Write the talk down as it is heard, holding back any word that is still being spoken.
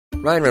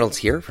Ryan Reynolds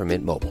here from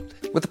Mint Mobile.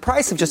 With the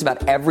price of just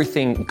about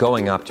everything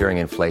going up during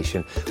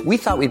inflation, we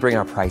thought we'd bring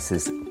our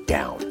prices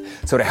down.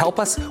 So to help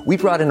us, we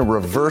brought in a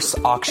reverse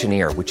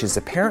auctioneer, which is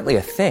apparently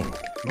a thing.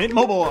 Mint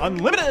Mobile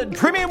Unlimited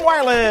Premium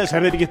Wireless.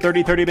 How to get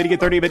 30, 30, bit to get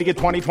 30, bit to get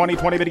 20, 20,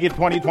 20, bit to get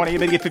 20, 20,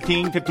 bit to get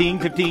 15, 15,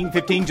 15,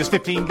 15, just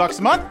 $15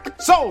 a month?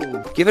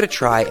 Sold! Give it a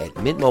try at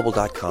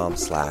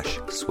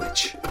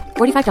mintmobile.com/switch.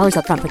 $45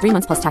 up front for 3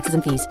 months plus taxes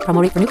and fees.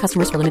 Promo rate for new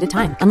customers for limited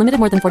time. Unlimited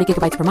more than 40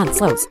 gigabytes per month.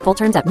 Slows full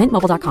terms at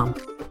mintmobile.com.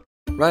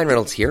 Ryan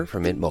Reynolds here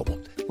from Mint Mobile.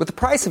 With the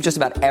price of just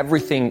about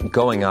everything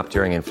going up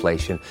during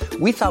inflation,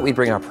 we thought we'd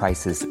bring our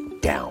prices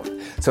down.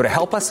 So to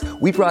help us,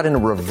 we brought in a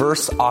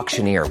reverse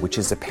auctioneer, which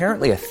is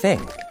apparently a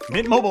thing.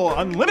 Mint Mobile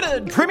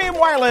Unlimited Premium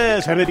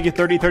Wireless. How to get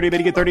 30, 30, bit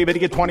to get 30, bit to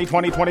get 20,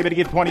 20, 20, bit to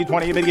get 20,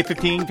 20, bit to get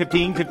 15,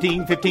 15,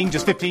 15, 15,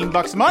 just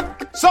 $15 a month?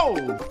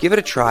 Sold! Give it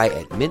a try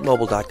at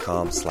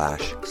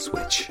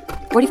mintmobile.com/switch.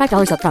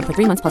 $45 up front for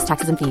 3 months plus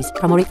taxes and fees.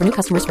 Promo rate for new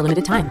customers for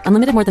limited time.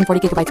 Unlimited more than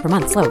 40 gigabytes per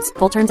month. Slows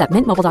full terms at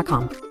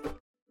mintmobile.com.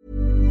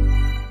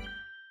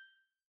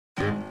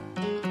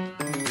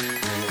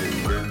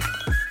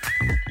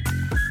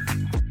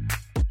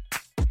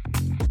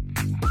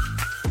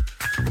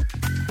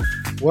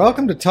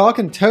 Welcome to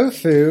Talkin'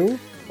 Tofu,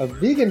 a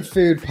vegan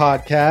food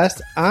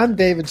podcast. I'm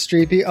David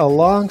Streepy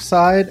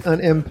alongside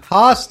an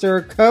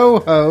imposter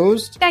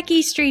co-host.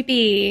 Becky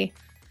Streepy.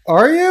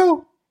 Are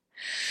you?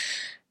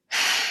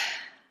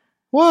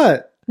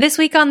 What? This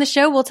week on the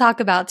show, we'll talk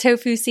about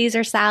tofu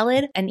Caesar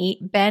salad and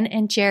eat Ben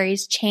and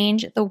Jerry's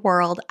Change the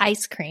World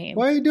ice cream.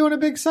 Why are you doing a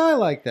big sigh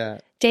like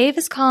that? Dave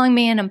is calling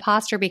me an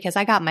imposter because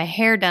I got my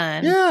hair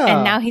done. Yeah.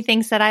 And now he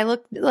thinks that I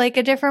look like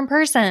a different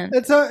person.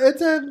 It's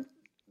a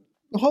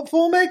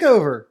full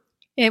makeover.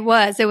 It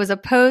was a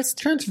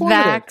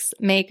post-vax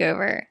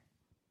makeover.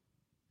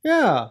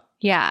 Yeah.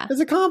 Yeah. It's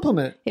a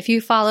compliment. If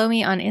you follow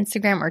me on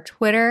Instagram or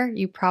Twitter,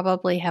 you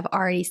probably have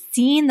already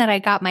seen that I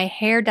got my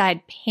hair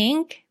dyed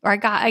pink. Or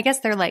I guess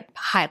they're like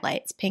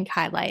highlights, pink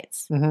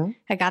highlights. Mm-hmm.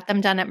 I got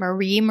them done at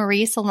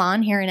Marie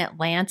Salon here in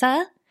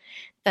Atlanta.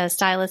 The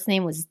stylist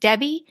name was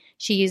Debbie.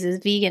 She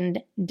uses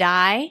vegan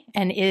dye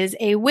and is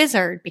a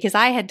wizard because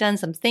I had done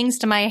some things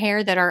to my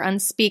hair that are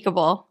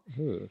unspeakable.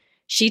 Ooh.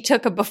 She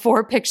took a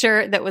before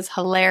picture that was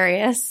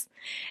hilarious.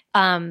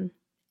 And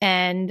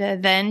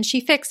then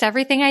she fixed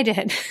everything I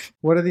did.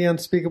 What are the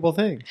unspeakable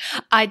things?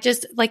 I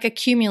just like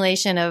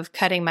accumulation of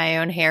cutting my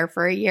own hair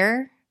for a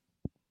year.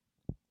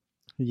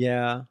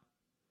 Yeah.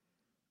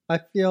 I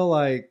feel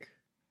like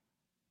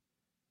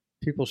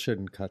people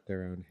shouldn't cut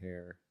their own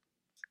hair.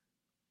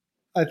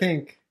 I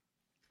think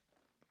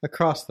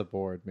across the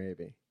board,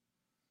 maybe.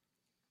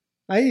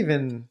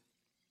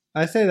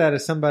 I say that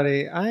as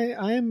somebody,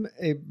 I am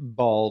a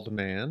bald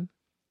man,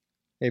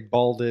 a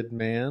balded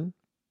man.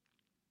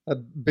 A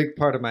big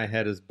part of my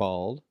head is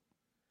bald.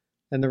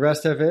 And the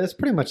rest of it is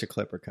pretty much a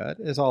clipper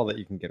cut, is all that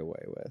you can get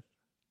away with.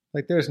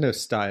 Like, there's no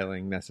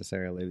styling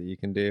necessarily that you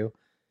can do.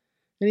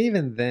 And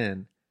even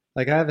then,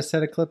 like, I have a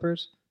set of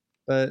clippers,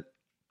 but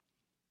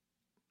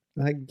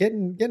like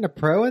getting a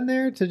pro in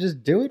there to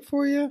just do it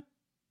for you,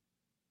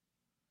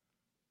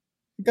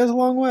 it goes a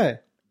long way.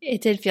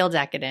 It did feel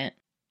decadent.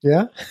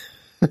 Yeah?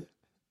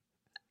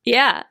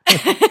 Yeah.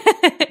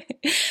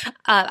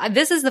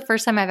 This is the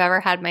first time I've ever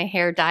had my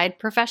hair dyed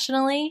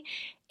professionally,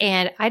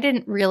 and I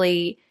didn't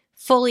really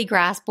fully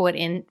grasp what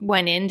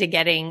went into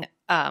getting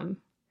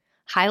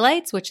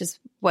highlights, which is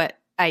what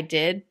I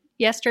did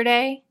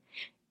yesterday.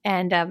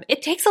 And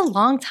it takes a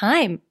long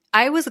time.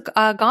 I was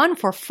gone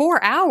for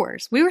 4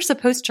 hours. We were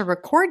supposed to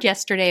record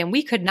yesterday, and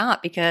we could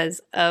not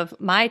because of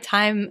my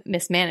time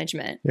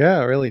mismanagement.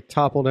 Yeah, it really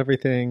toppled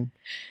everything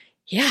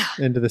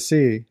into the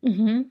sea.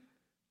 Mm-hmm.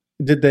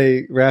 Did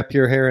they wrap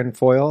your hair in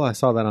foil? I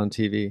saw that on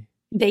TV.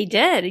 They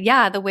did.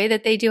 Yeah. The way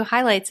that they do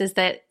highlights is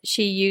that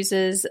she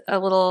uses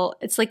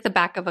it's like the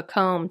back of a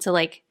comb to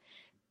like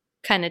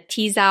kind of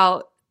tease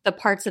out the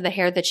parts of the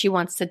hair that she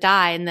wants to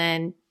dye, and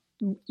then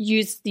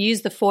use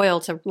the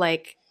foil to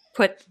like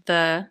put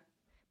the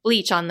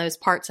bleach on those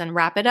parts and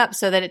wrap it up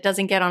so that it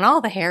doesn't get on all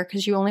the hair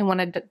because you only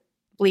wanted to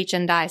bleach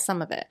and dye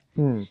some of it.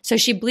 So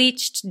she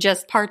bleached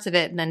just parts of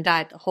it and then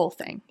dyed the whole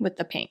thing with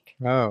the pink.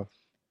 Oh.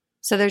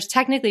 So there's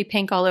technically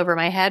pink all over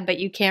my head, but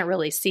you can't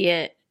really see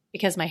it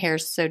because my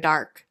hair's so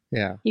dark.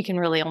 Yeah. You can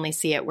really only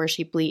see it where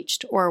she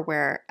bleached or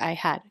where I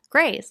had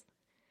grays.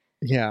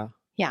 Yeah.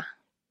 Yeah.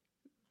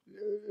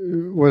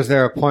 Was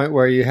there a point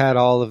where you had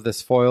all of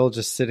this foil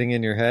just sitting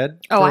in your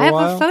head? Oh, I have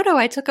a photo.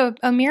 I took a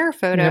mirror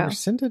photo. You never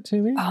sent it to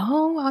me?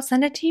 Oh, I'll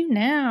send it to you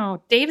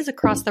now. Dave is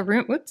across the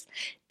room. Whoops.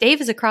 Dave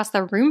is across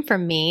the room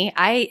from me.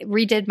 I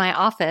redid my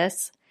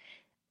office,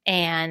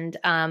 and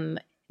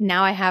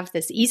now I have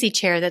this easy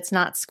chair that's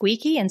not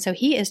squeaky. And so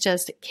he is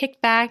just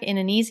kicked back in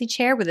an easy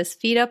chair with his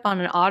feet up on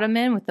an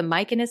ottoman with the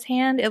mic in his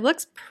hand. It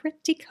looks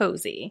pretty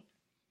cozy.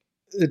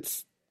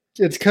 It's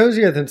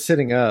cozier than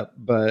sitting up,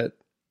 but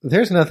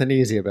there's nothing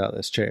easy about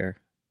this chair.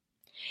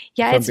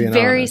 Yeah, it's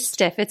very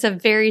stiff. It's a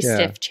very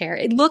stiff chair.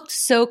 It looked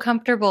so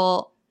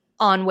comfortable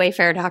on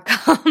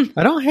Wayfair.com.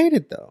 I don't hate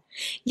it though.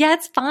 Yeah,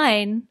 it's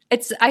fine.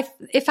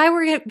 If I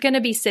were going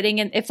to be sitting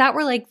in, if that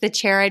were like the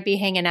chair I'd be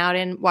hanging out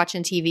in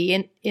watching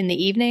TV in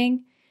the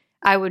evening,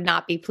 I would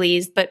not be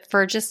pleased. But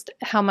for just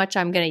how much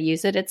I'm going to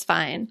use it, it's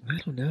fine. I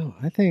don't know.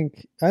 I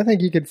think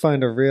you could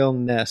find a real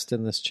nest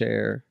in this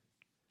chair.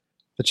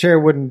 The chair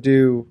wouldn't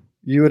do.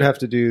 You would have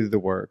to do the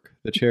work.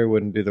 The chair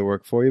wouldn't do the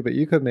work for you, but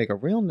you could make a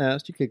real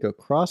nest. You could go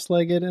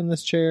cross-legged in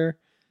this chair.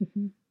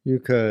 Mm-hmm. You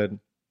could.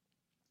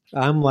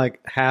 I'm like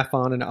half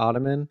on an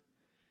ottoman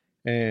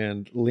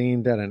and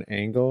leaned at an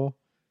angle,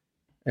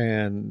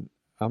 and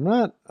I'm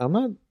not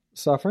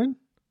suffering.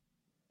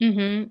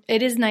 Mm-hmm.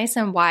 It is nice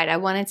and wide. I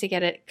wanted to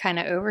get it kind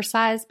of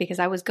oversized because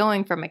I was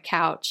going from a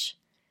couch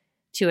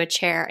to a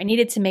chair. I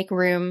needed to make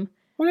room.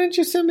 Why didn't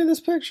you send me this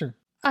picture?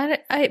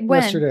 When?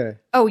 Yesterday.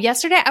 Oh,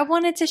 yesterday. I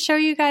wanted to show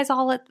you guys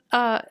all.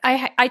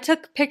 I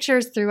took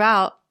pictures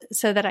throughout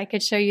so that I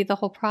could show you the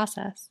whole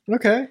process.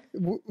 Okay.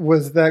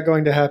 Was that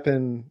going to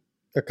happen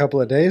a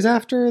couple of days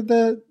after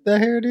the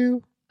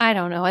hairdo? I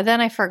don't know. And then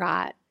I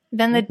forgot.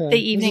 Then the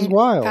evening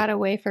got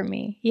away from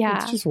me.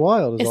 Yeah. It's just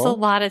wild. It's a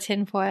lot of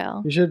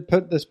tinfoil. You should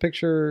put this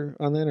picture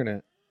on the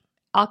internet.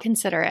 I'll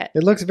consider it.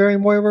 It looks very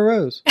Moira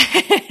Rose.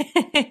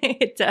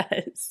 It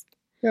does.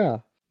 Yeah.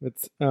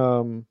 It's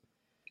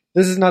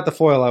this is not the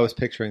foil I was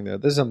picturing though.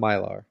 This is a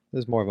Mylar.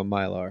 This is more of a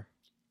Mylar.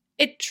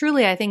 It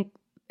truly, I think,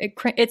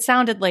 it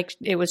sounded like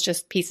it was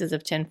just pieces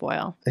of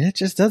tinfoil. It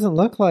just doesn't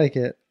look like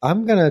it.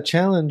 I'm going to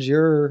challenge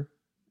your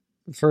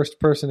first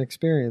person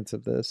experience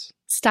of this.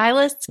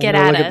 Stylists, get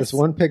I'm at gonna us. look at this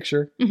one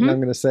picture and I'm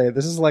going to say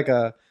this is like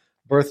a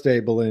birthday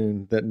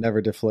balloon that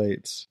never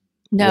deflates.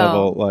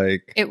 No, level,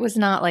 it was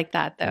not like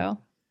that though.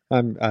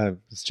 I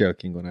was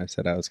joking when I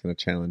said I was going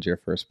to challenge your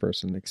first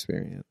person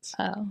experience.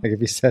 Oh, Like if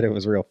you said it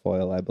was real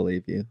foil, I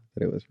believe you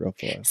that it was real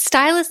foil.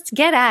 stylists,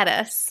 get at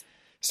us.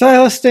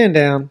 Stylist, stand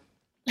down.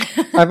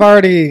 I've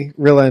already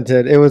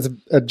relented. It was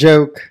a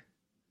joke,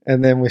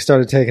 and then we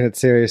started taking it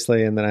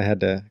seriously, and then I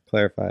had to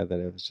clarify that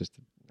it was just,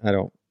 I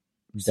don't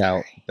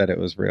doubt that it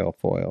was real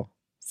foil.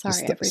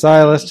 Sorry, everybody.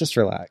 Stylist, just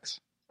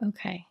relax.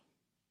 Okay.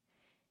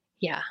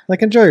 Yeah.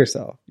 Like, enjoy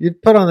yourself. You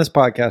put on this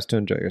podcast to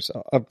enjoy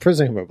yourself,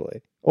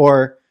 presumably.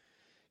 Or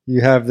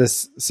you have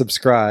this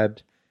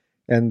subscribed,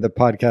 and the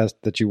podcast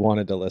that you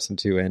wanted to listen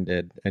to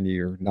ended, and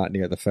you're not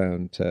near the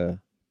phone to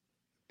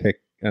pick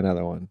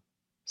another one.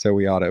 So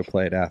we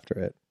auto-played after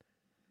it.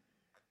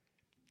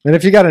 And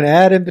if you got an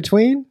ad in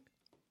between,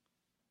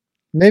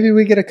 maybe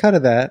we get a cut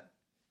of that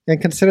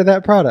and consider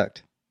that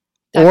product.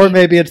 Or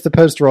maybe it's the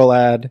post-roll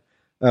ad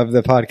of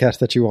the podcast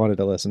that you wanted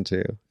to listen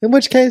to. In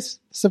which case,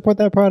 support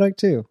that product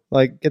too.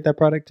 Like, get that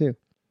product too.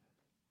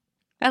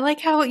 I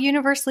like how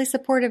universally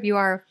supportive you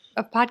are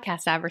of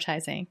podcast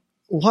advertising.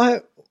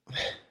 Why?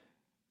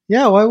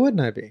 Yeah, why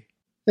wouldn't I be?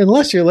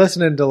 Unless you're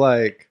listening to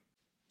like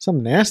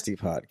some nasty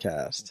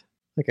podcast.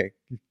 Like a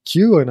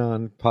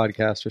QAnon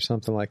podcast or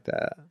something like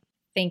that.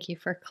 Thank you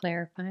for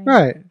clarifying.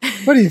 Right.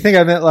 What do you think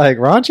I meant, like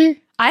raunchy?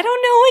 I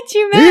don't know what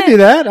you You meant. can do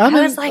that. I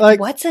was like,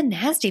 what's a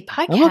nasty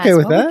podcast? I'm okay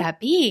with what that. would that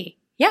be?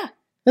 Yeah.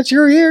 That's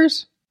your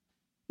ears.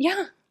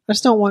 Yeah. I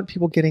just don't want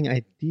people getting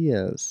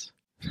ideas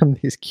from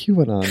these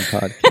QAnon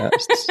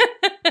podcasts.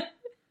 I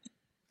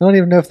don't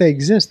even know if they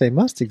exist. They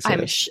must exist.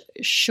 I'm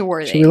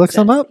sure they Should we look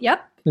some up?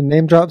 Yep. And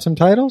name drop some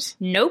titles?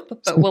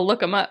 Nope, but we'll look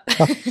them up.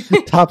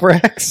 Top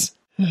Rex.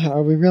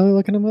 Are we really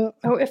looking them up?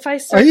 Oh, if I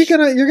search... Are you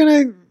you're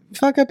gonna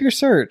fuck up your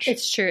search?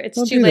 It's true. It's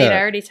Don't too do late. that. I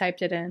already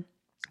typed it in.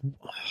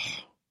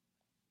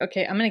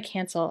 Okay, I'm going to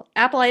cancel.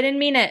 Apple, I didn't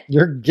mean it.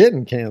 You're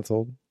getting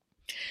canceled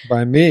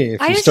by me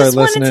if I you just start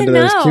wanted listening to to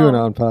those know.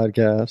 QAnon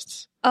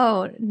podcasts.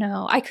 Oh,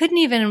 no. I couldn't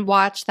even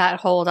watch that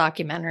whole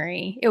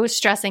documentary. It was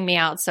stressing me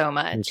out so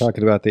much. You're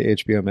talking about the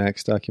HBO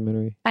Max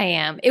documentary? I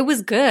am. It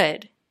was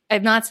good.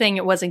 I'm not saying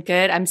it wasn't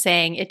good. I'm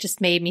saying it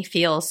just made me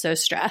feel so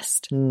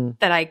stressed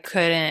that I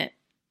couldn't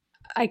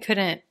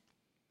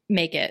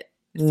make it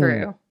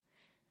through.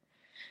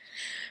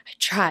 I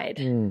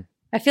tried.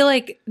 I feel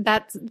like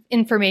that's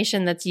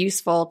information that's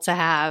useful to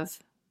have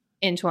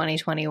in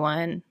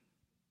 2021,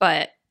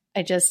 but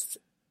I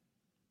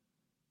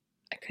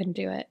couldn't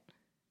do it.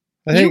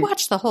 You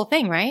watched the whole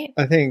thing, right?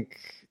 I think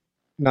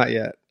not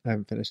yet. I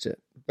haven't finished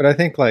it. But I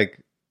think like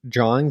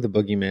drawing the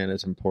boogeyman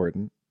is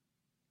important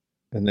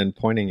and then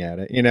pointing at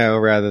it,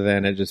 rather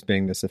than it just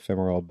being this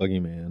ephemeral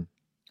boogeyman.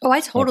 Oh, I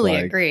totally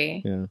like,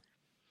 agree. Yeah.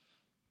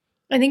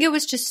 I think it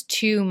was just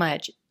too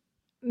much.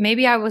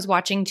 Maybe I was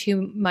watching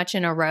too much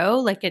in a row,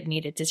 like it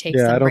needed to take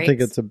some Yeah, I don't breaks.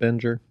 think it's a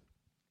binger.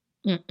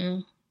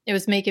 Mm-mm. It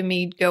was making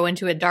me go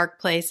into a dark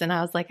place, and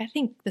I was like, I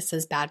think this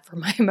is bad for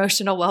my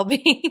emotional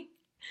well-being.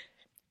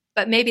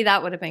 But maybe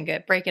that would have been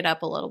good. Break it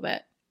up a little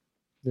bit.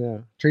 Yeah.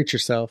 Treat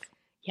yourself.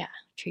 Yeah,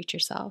 treat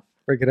yourself.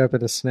 Break it up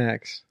into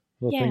snacks.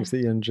 Little things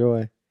that you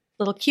enjoy.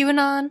 Little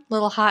QAnon,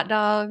 little hot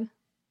dog.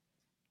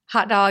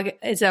 Hot Dog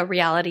is a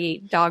reality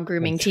dog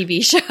grooming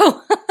TV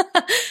show.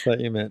 Thought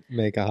you meant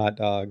make a hot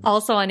dog.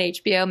 Also on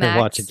HBO Max. And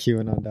watch a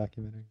QAnon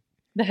documentary.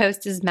 The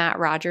host is Matt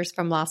Rogers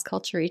from Las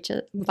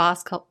Culturistas,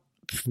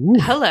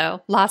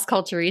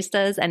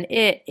 and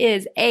it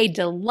is a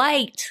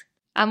delight.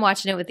 I'm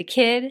watching it with the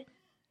kid.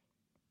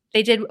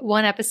 They did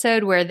one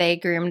episode where they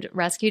groomed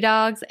rescue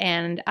dogs,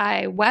 and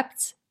I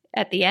wept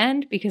at the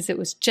end because it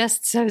was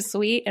just so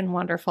sweet and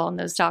wonderful, and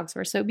those dogs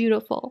were so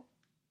beautiful.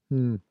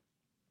 I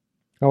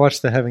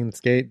watched the Heaven's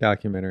Gate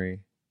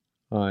documentary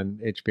on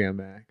HBO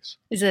Max.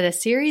 Is it a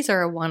series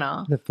or a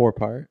one-off? The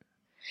 4-part.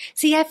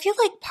 See, I feel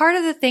like part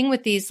of the thing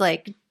with these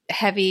like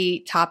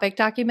heavy topic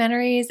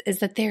documentaries is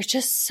that they're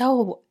just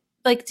so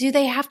like, do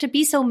they have to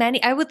be so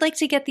many? I would like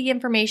to get the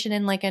information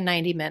in like a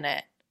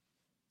 90-minute.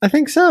 I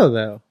think so,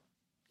 though.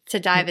 To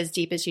dive as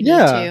deep as you need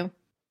to.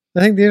 I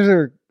think these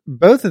are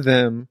both of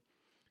them.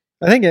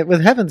 I think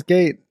with Heaven's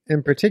Gate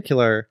in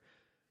particular,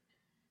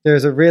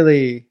 there's a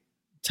really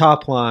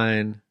top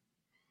line,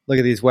 look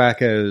at these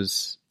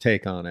wackos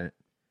take on it.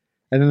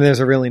 And then there's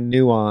a really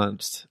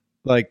nuanced,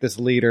 like this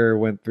leader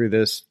went through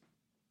this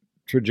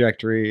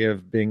trajectory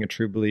of being a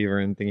true believer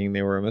and thinking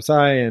they were a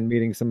messiah and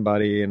meeting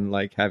somebody and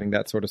like having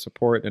that sort of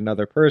support in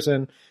another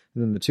person.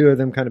 And then the two of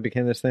them kind of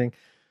became this thing.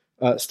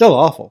 Still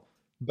awful,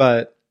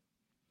 but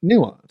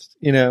nuanced,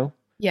 you know?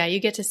 Yeah, you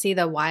get to see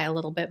the why a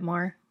little bit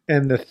more.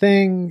 And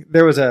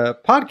there was a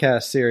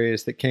podcast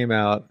series that came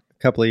out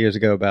a couple of years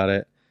ago about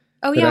it.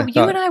 Oh yeah,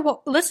 you and I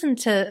listened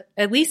to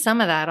at least some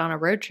of that on a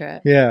road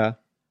trip. Yeah,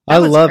 I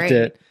loved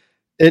it.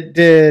 It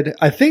did.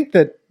 I think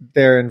that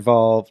they're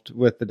involved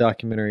with the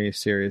documentary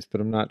series,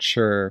 but I'm not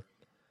sure.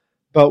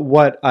 But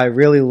what I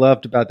really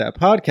loved about that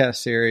podcast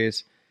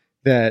series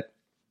that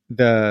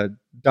the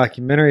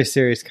documentary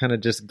series kind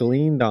of just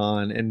gleaned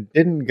on and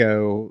didn't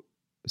go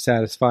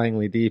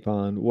satisfyingly deep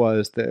on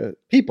was the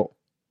people.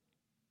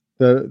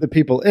 The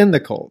people in the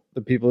cult,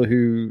 the people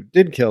who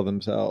did kill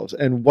themselves,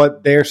 and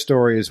what their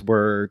stories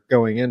were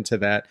going into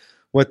that,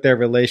 what their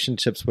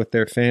relationships with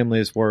their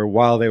families were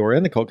while they were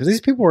in the cult. Because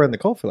these people were in the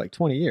cult for like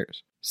 20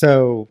 years.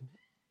 So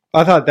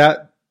I thought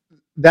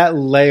that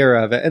layer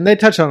of it, and they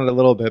touch on it a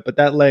little bit, but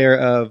that layer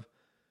of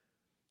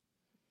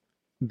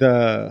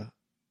the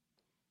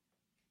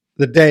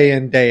day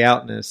in, day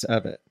outness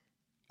of it,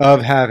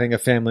 of having a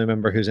family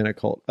member who's in a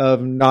cult,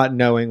 of not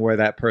knowing where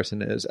that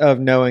person is, of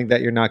knowing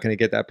that you're not going to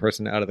get that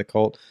person out of the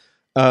cult,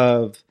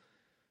 of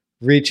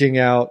reaching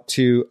out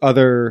to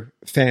other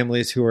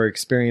families who are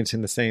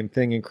experiencing the same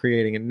thing and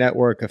creating a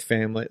network of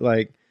family.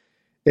 Like,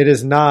 it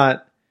is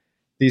not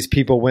these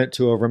people went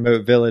to a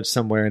remote village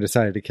somewhere and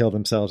decided to kill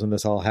themselves and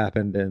this all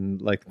happened in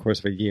like the course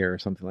of a year or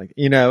something like that.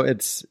 You know,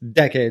 it's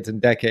decades and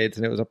decades,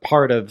 and it was a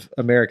part of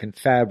American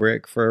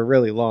fabric for a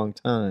really long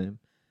time.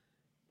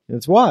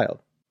 It's wild.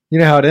 You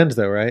know how it ends,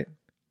 though, right?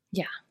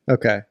 Yeah.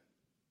 Okay.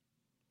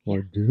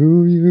 Or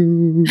do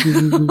you?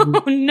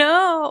 Oh,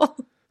 no.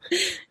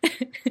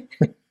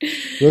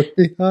 Look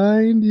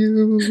behind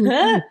you.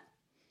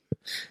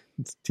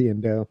 It's T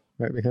and Doe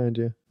right behind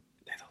you.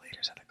 They're the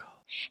leaders of the cult.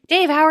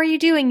 Dave, how are you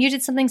doing? You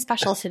did something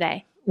special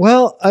today.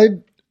 Well,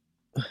 I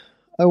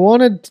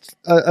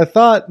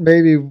thought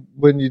maybe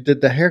when you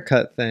did the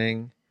haircut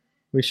thing,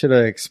 we should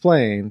have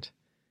explained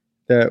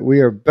that we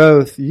are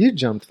both, you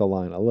jumped the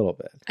line a little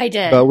bit. I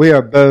did. But we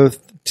are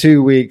both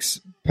 2 weeks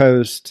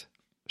post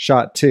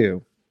shot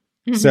 2.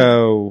 Mm-hmm.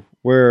 So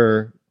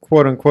we're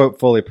quote unquote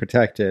fully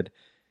protected.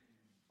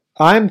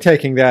 I'm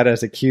taking that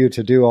as a cue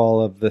to do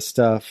all of the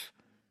stuff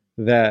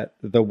that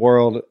the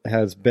world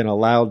has been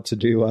allowed to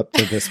do up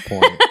to this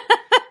point.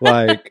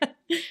 Like,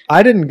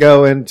 I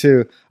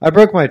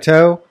broke my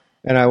toe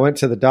and I went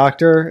to the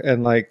doctor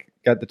and like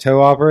got the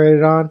toe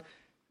operated on.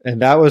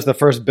 And that was the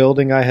first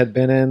building I had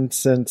been in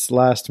since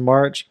last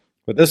March.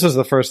 But this was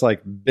the first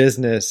like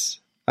business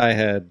I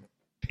had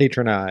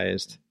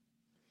patronized.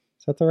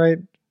 Is that the right?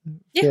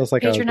 Yeah, feels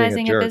like patronizing I was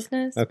being a jerk.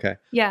 business. Okay.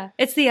 Yeah,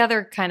 it's the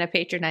other kind of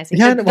patronizing.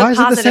 Yeah, the why is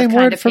it the same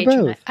word for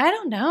both? I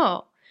don't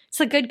know. It's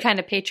a good kind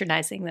of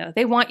patronizing, though.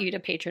 They want you to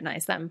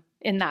patronize them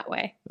in that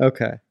way.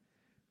 Okay.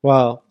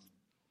 Well,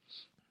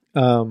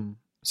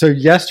 so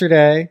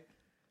yesterday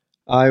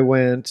I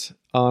went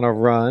on a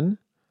run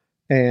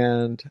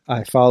and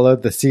I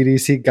followed the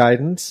CDC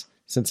guidance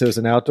since it was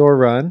an outdoor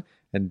run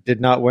and did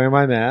not wear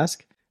my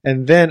mask.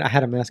 And then I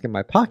had a mask in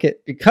my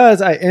pocket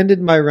because I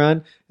ended my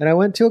run and I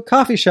went to a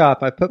coffee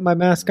shop. I put my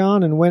mask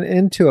on and went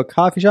into a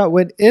coffee shop,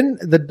 went in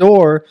the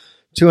door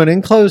to an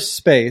enclosed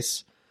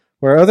space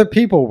where other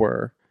people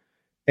were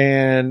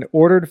and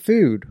ordered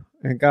food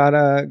and got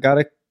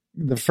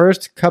the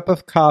first cup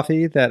of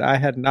coffee that I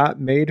had not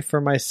made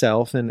for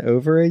myself in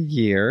over a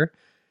year.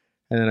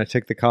 And then I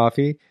took the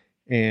coffee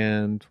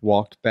and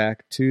walked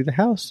back to the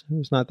house. It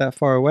was not that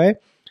far away.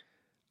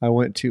 I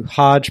went to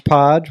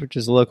Hodgepodge, which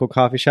is a local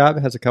coffee shop.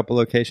 It has a couple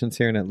locations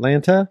here in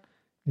Atlanta,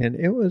 and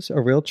it was a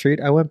real treat.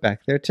 I went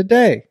back there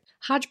today.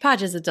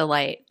 Hodgepodge is a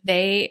delight.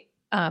 They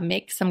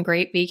make some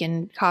great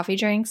vegan coffee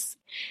drinks.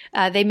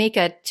 They make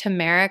a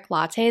turmeric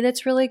latte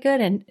that's really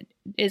good and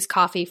is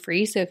coffee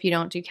free. So if you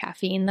don't do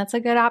caffeine, that's a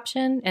good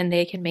option, and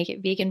they can make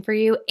it vegan for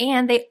you.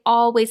 And they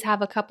always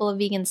have a couple of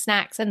vegan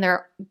snacks, and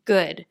they're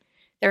good.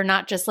 They're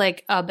not just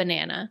like a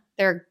banana.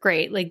 They're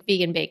great, like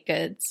vegan baked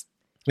goods.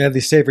 They have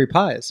these savory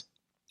pies.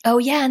 Oh,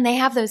 yeah. And they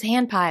have those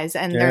hand pies,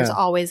 and there's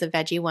always a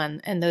veggie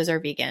one, and those are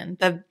vegan.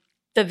 The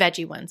the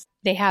veggie ones.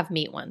 They have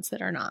meat ones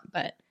that are not,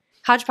 but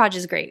Hodgepodge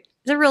is great.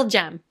 It's a real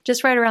gem,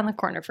 just right around the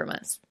corner from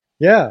us.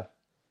 Yeah.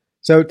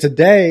 So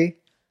today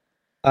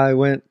I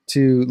went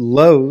to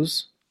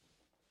Lowe's.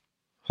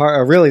 I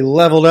really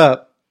leveled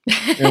up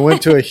and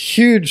went to a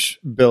huge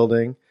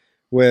building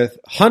with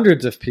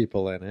hundreds of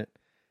people in it.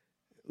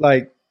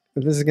 Like,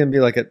 this is going to be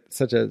like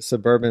such a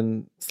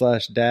suburban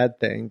 / dad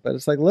thing, but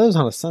it's like Lowe's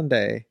on a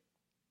Sunday.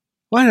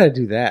 Why did I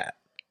do that?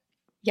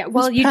 Yeah,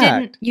 well, It's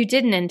packed. you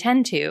didn't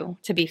intend to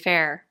be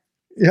fair.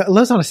 Yeah,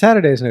 Lowe's on a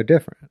Saturday is no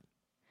different.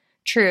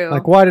 True.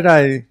 Like, why did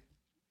I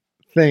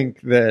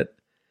think that?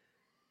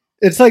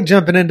 It's like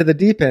jumping into the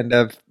deep end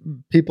of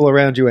people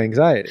around you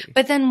anxiety.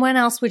 But then when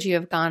else would you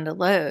have gone to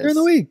Lowe's? During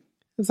the week.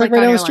 It's like right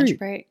on down your the lunch street.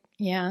 break.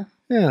 Yeah.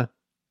 Yeah.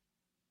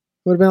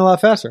 Would have been a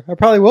lot faster. I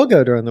probably will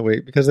go during the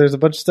week because there's a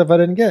bunch of stuff I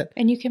didn't get.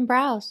 And you can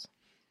browse.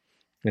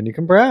 And you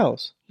can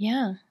browse.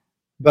 Yeah.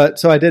 But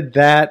so I did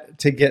that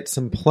to get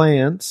some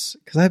plants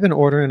because I've been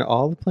ordering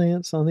all the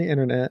plants on the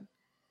internet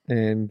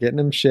and getting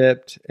them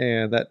shipped.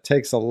 And that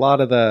takes a lot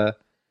of the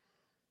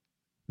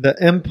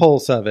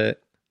impulse of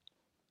it.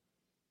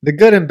 The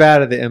good and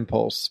bad of the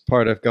impulse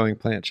part of going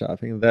plant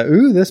shopping.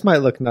 Ooh, this might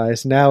look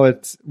nice. Now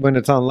when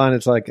it's online,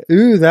 it's like,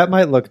 ooh, that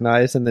might look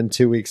nice. And then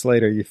 2 weeks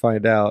later, you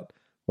find out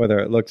whether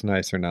it looks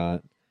nice or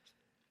not.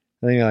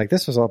 And then you're like,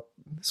 this was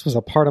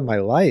a part of my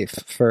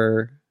life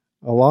for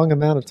a long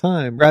amount of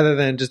time, rather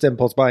than just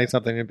impulse buying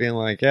something and being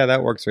like, yeah,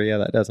 that works, or yeah,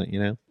 that doesn't,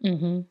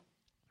 Mm-hmm.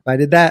 I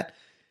did that.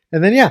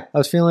 And then, I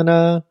was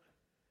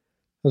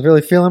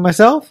really feeling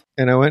myself.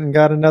 And I went and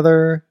got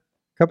another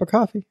cup of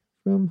coffee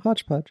from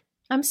Hodgepodge.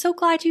 I'm so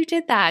glad you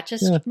did that.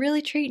 Just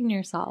really treating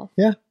yourself.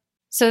 Yeah.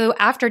 So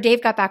after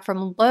Dave got back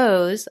from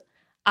Lowe's,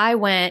 I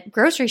went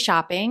grocery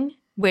shopping,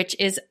 which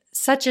is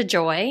such a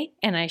joy.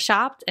 And I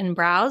shopped and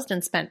browsed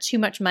and spent too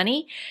much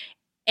money.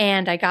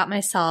 And I got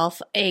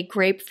myself a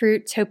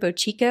grapefruit Topo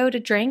Chico to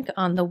drink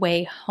on the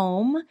way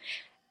home,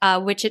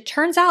 which it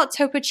turns out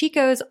Topo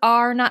Chicos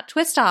are not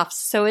twist-offs.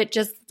 So it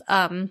just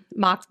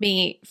mocked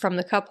me from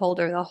the cup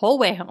holder the whole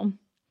way home.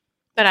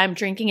 But I'm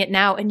drinking it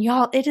now. And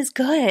y'all, it is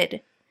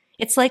good.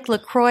 It's like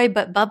LaCroix,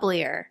 but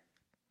bubblier.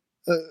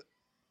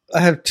 I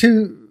have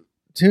two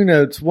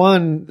notes.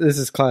 One, this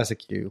is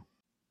classic you.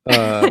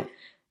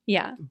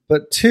 Yeah.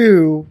 But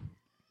two,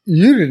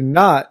 you did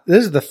not.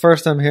 This is the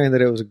first time hearing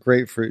that it was a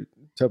grapefruit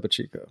Topo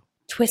Chico.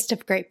 Twist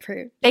of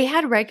grapefruit. They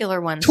had regular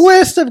ones.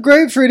 Twist of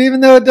grapefruit,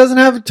 even though it doesn't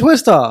have a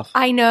twist off.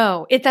 I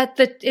know.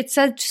 It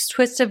said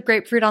twist of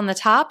grapefruit on the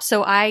top,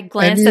 so I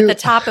glanced at the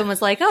top and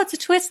was like, oh, it's a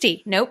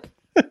twisty. Nope.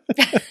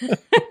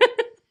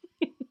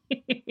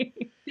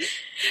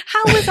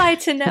 How was I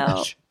to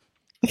know?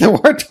 The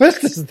word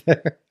twist is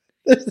there.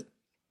 That's the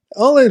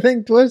only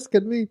thing twist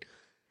could mean.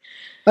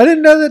 I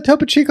didn't know that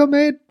Topo Chico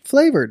made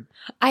flavored.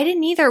 I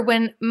didn't either.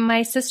 When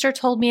my sister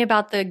told me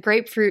about the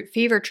grapefruit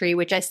fever tree,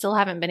 which I still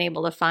haven't been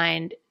able to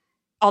find,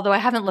 although I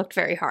haven't looked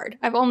very hard.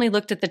 I've only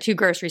looked at the 2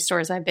 grocery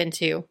stores I've been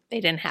to. They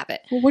didn't have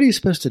it. Well, what are you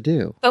supposed to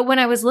do? But when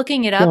I was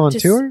looking it up, Go on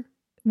tour?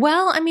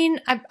 Well, I mean,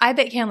 I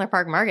bet Candler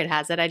Park Market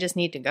has it. I just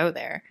need to go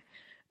there.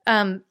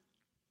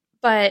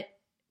 But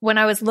when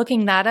I was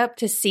looking that up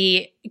to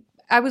see,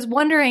 I was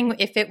wondering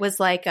if it was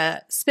like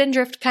a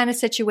Spindrift kind of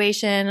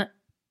situation,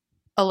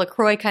 a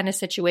LaCroix kind of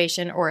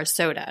situation, or a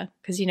soda.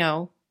 Because,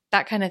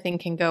 that kind of thing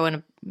can go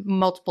in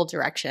multiple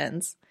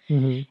directions.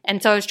 Mm-hmm.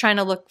 And so I was trying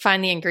to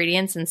find the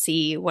ingredients and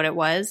see what it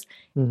was.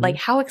 Mm-hmm. Like,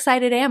 how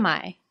excited am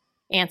I?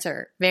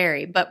 Answer,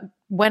 very. But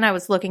when I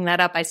was looking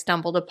that up, I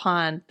stumbled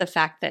upon the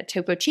fact that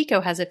Topo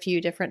Chico has a few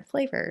different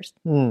flavors.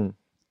 I don't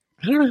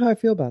know how I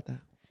feel about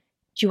that.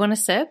 Do you want a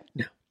sip?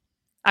 No.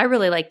 I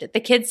really liked it. The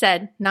kid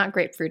said, not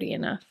grapefruity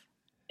enough.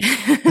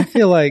 I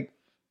feel like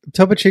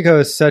Topo Chico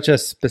is such a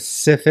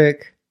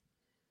specific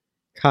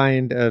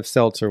kind of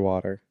seltzer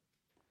water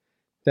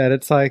that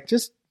it's like,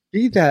 just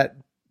be that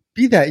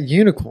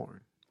unicorn.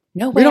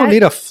 No way. We don't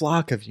need a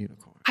flock of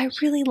unicorns. I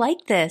really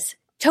like this.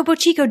 Topo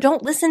Chico,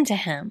 don't listen to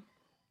him.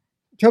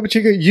 Topo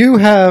Chico, you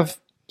have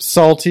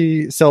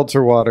salty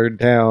seltzer water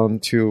down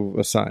to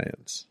a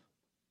science.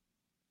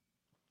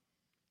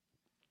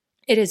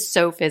 It is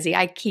so fizzy.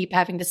 I keep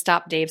having to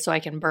stop Dave so I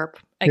can burp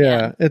again.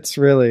 Yeah, it's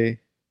really...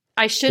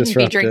 I shouldn't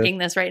disruptive. be drinking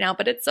this right now,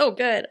 but it's so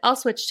good. I'll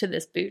switch to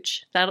this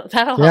booch. That'll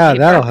help. Yeah, me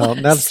that'll burp help.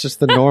 less. That's just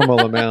the normal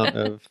amount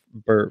of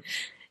burp.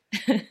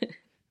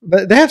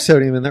 But they have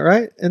sodium in there,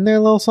 right? Isn't there a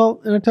little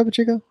salt in a Topo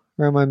Chico?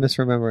 Or am I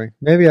misremembering?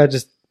 Maybe it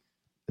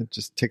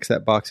just ticks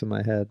that box in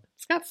my head.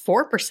 It's got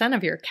 4%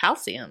 of your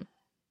calcium.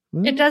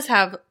 Well, It does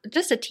have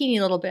just a teeny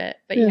little bit,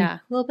 but yeah,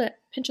 a little bit.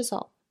 Pinch of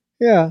salt.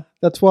 Yeah,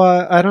 that's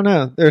why, I don't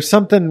know. There's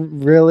something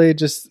really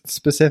just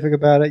specific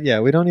about it. Yeah,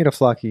 we don't need a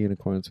flock of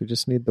unicorns. We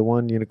just need the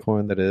one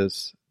unicorn that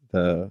is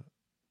the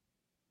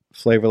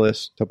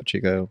flavorless Topo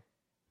Chico.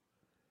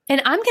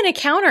 And I'm going to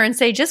counter and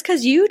say, just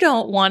because you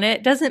don't want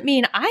it doesn't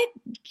mean I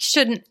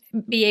shouldn't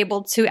be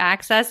able to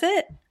access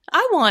it.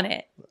 I want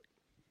it.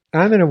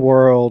 I'm in a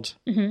world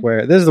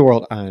where, this is the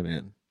world I'm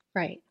in.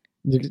 Right.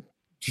 You're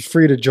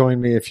free to join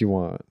me if you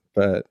want,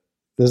 but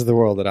this is the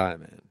world that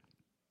I'm in.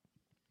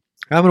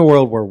 I'm in a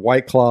world where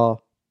White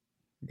Claw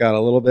got a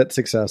little bit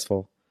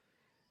successful,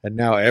 and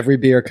now every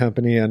beer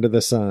company under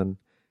the sun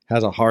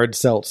has a hard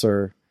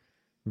seltzer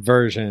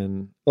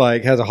version,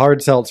 like has a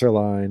hard seltzer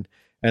line,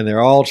 and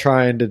they're all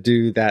trying to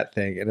do that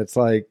thing. And it's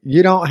like,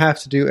 you don't have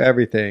to do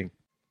everything.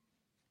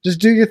 Just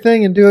do your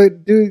thing and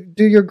do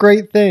your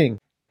great thing,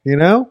 you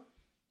know?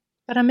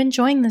 But I'm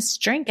enjoying this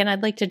drink and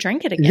I'd like to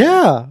drink it again.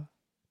 Yeah.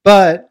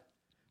 But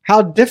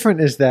how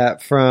different is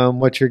that from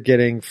what you're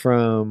getting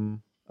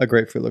from a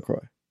grapefruit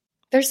LaCroix?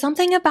 There's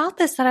something about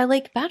this that I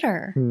like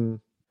better.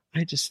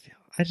 I just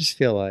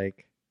feel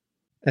like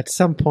at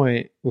some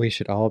point we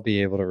should all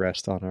be able to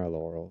rest on our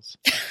laurels.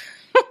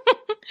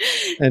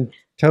 And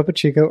Topo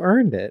Chico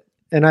earned it.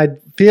 And I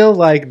feel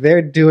like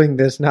they're doing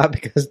this not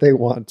because they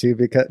want to,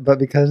 but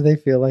because they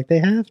feel like they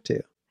have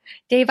to.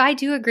 Dave, I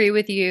do agree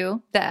with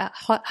you that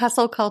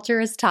hustle culture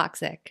is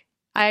toxic.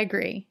 I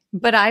agree.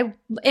 But I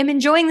am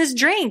enjoying this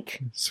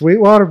drink.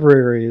 Sweetwater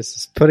Brewery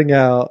is putting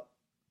out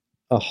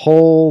a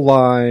whole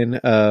line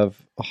of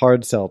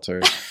hard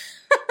seltzers.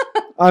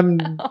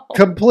 I'm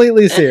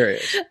completely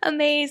serious.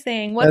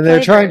 Amazing. What and they're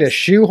flavors? trying to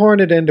shoehorn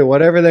it into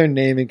whatever their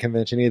naming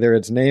convention. Either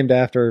it's named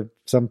after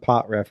some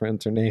pot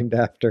reference or named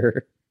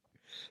after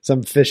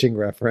some fishing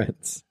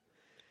reference.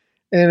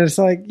 And it's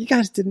like, you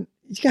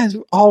guys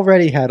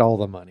already had all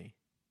the money.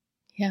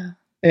 Yeah.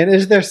 And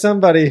is there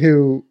somebody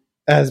who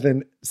has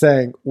been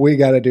saying, we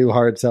got to do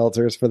hard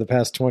seltzers for the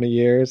past 20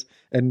 years,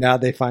 and now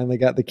they finally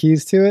got the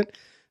keys to it?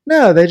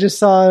 No, they just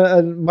saw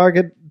a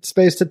market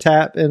space to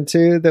tap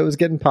into that was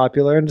getting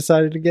popular and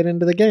decided to get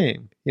into the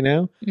game, you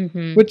know?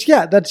 Mm-hmm. Which,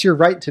 yeah, that's your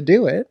right to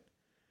do it.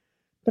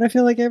 But I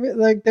feel like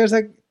there's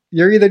like,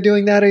 you're either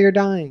doing that or you're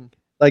dying.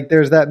 Like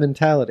there's that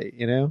mentality,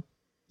 you know?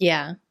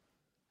 Yeah.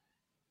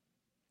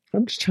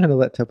 I'm just trying to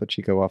let Topo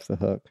Chico off the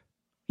hook.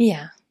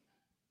 Yeah.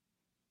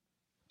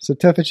 So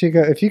Topo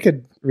Chico, if you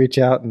could reach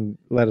out and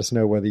let us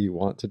know whether you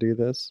want to do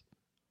this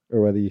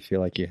or whether you feel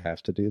like you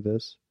have to do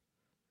this.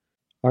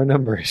 Our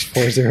number is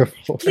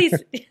 404. Please.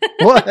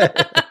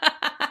 What?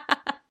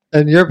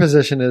 And your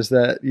position is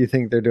that you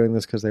think they're doing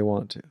this because they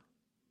want to.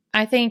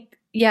 I think,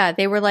 yeah,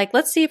 they were like,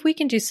 let's see if we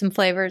can do some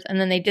flavors.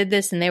 And then they did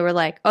this and they were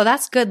like, oh,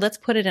 that's good. Let's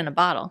put it in a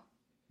bottle.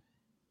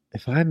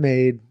 If I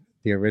made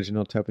the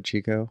original Topo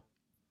Chico,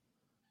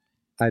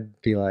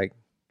 I'd be like,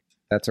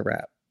 that's a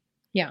wrap.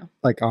 Yeah.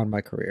 Like on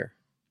my career.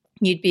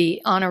 You'd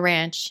be on a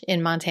ranch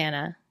in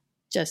Montana,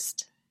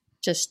 just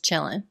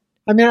chilling.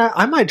 I mean,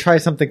 I might try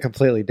something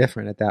completely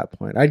different at that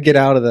point. I'd get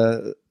out of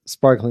the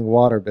sparkling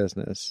water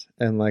business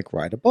and like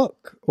write a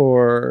book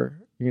or,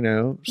 you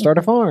know, start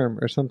a farm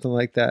or something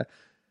like that.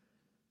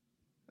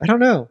 I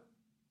don't know.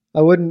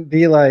 I wouldn't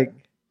be like,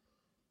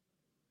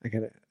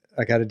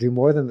 I gotta do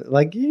more than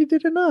like you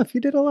did enough.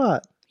 You did a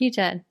lot. You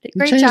did. You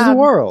Great changed job, the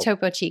world.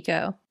 Topo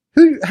Chico.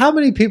 How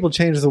many people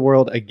changed the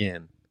world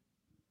again?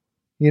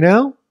 You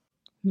know?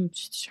 I'm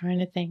just trying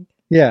to think.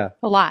 Yeah.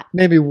 A lot.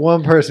 Maybe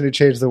one person who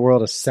changed the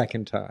world a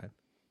second time,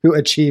 who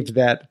achieved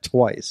that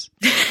twice.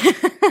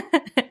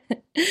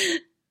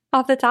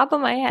 Off the top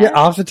of my head. Yeah,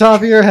 off the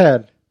top of your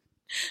head.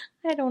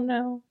 I don't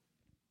know.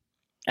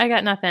 I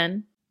got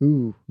nothing.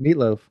 Ooh,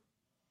 Meatloaf.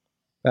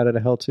 Out of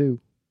Hell too.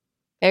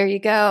 There you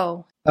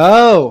go.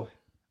 Oh,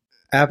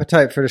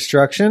 Appetite for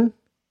Destruction.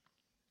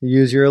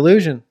 Use Your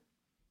Illusion.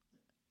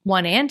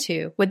 1 and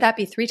 2. Would that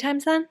be 3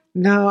 times then?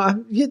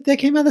 No, they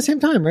came out at the same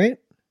time, right?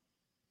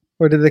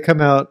 Or did they come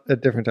out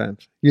at different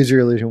times? Use Your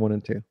Illusion 1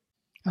 and 2.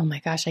 Oh my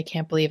gosh, I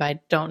can't believe I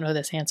don't know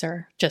this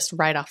answer just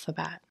right off the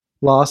bat.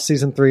 Lost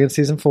season 3 and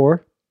season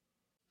 4.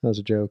 That was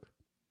a joke.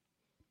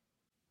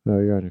 No,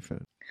 you're on your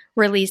phone.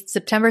 Released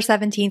September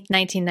 17th,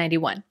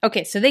 1991.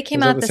 Okay, so they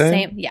came Is that out the the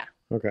same? same. Yeah.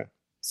 Okay.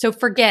 So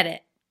forget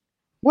it.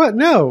 What?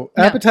 No.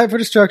 Appetite for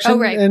Destruction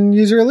right. and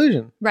Use Your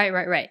Illusion.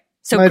 Right.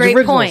 So My great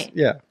originals. point.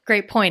 Yeah.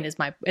 Great point is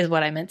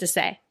what I meant to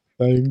say.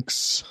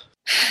 Thanks.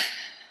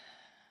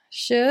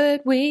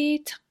 Should we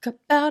talk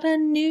about a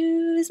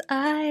news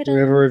item? Do we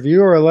have a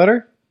review or a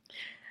letter?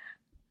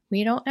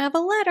 We don't have a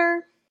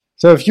letter.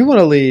 So if you want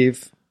to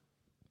leave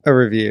a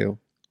review,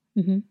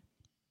 Mm-hmm.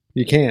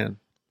 you can.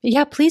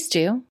 Yeah, please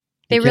do.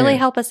 They You really can.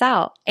 help us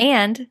out.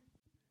 And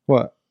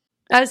What?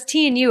 I was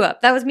teeing you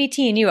up. That was me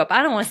teeing you up.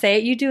 I don't want to say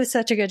it. You do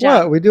such a good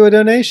job. What? We do a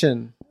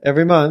donation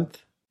every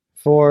month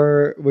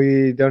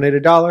we donate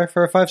 $1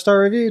 for a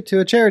 5-star review to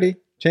a charity.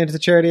 Change the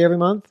charity every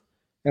month,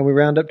 and we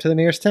round up to the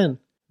nearest 10.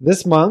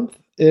 This month,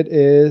 it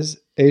is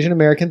Asian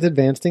Americans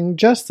Advancing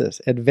Justice.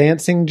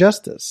 Advancing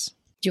Justice.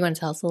 Do you want to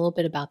tell us a little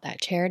bit about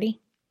that charity?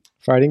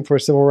 Fighting for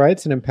civil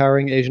rights and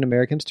empowering Asian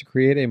Americans to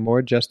create a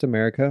more just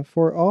America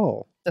for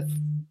all.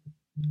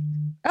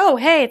 Oh,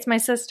 hey, it's my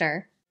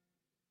sister.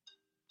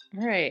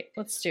 All right,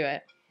 let's do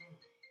it.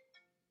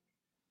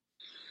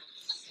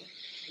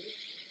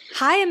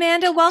 Hi,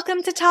 Amanda.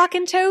 Welcome to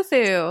Talkin'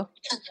 Tofu.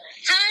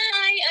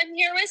 Hi, I'm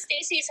here with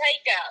Stacy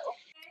Tycho.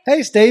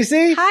 Hey,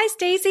 Stacy. Hi,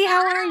 Stacy.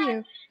 How are you?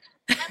 I'm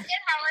good.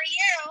 How are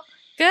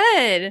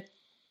you? Good.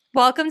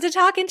 Welcome to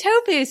Talkin'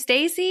 Tofu,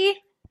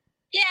 Stacy.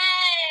 Yay!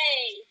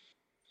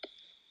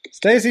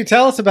 Stacy,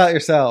 tell us about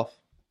yourself.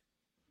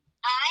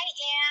 I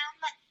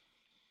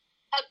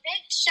am a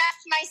big chef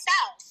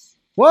myself.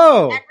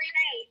 Whoa. Every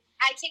night,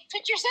 I take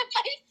pictures of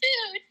my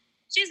food.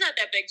 She's not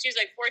that big. She's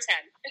like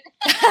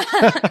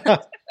 4'10".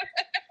 4'10".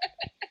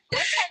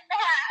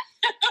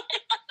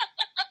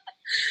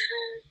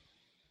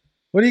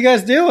 What are you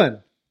guys doing?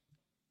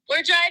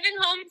 We're driving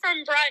home from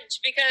brunch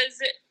because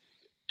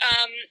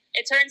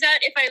it turns out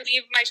if I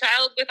leave my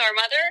child with our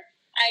mother,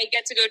 I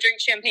get to go drink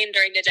champagne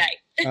during the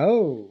day.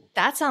 Oh.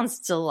 That sounds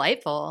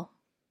delightful.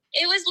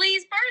 It was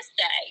Lee's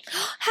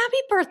birthday. Happy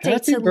birthday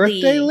Happy to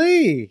birthday, Lee.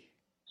 Lee.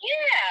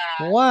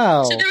 Yeah.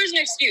 Wow. So there was an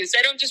excuse.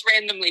 I don't just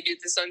randomly do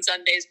this on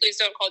Sundays. Please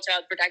don't call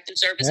Child Protective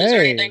Services or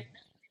Hey, anything.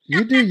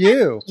 you do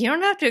you. You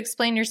don't have to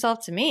explain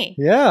yourself to me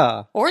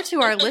Yeah. or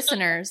to our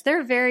listeners.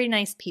 They're very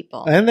nice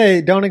people. And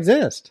they don't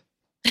exist.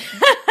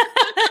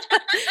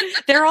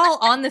 They're all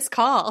on this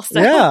call,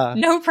 so Yeah.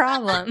 no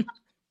problem.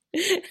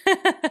 So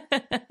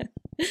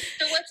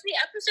what's the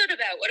episode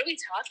about? What are we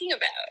talking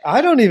about?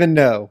 I don't even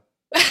know.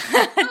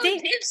 Oh,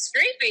 Dave- Dave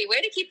Scrapey.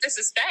 Way to keep the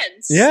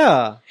suspense.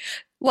 Yeah.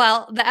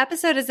 Well, the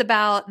episode is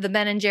about the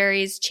Ben and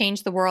Jerry's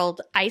Change the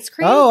World ice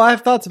cream. Oh, I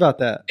have thoughts about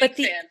that. Big But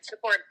the- fan.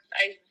 Support.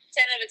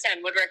 10 out of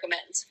 10 would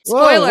recommend.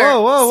 Spoiler.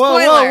 Whoa, whoa, whoa,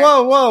 Spoiler.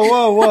 whoa, whoa,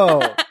 whoa, whoa,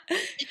 whoa.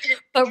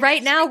 But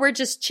right now we're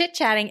just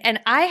chit-chatting,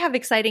 and I have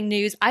exciting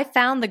news. I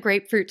found the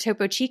grapefruit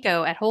Topo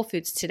Chico at Whole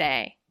Foods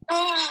today.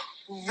 Oh,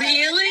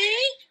 really?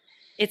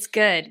 It's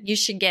good. You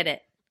should get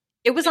it.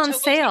 It was on Topo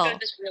sale. Chico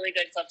is really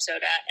good club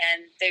soda,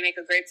 and they make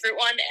a grapefruit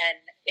one, and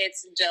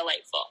it's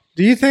delightful.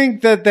 Do you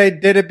think that they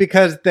did it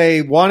because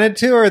they wanted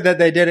to or that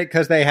they did it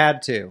because they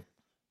had to?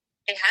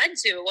 They had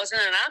to. It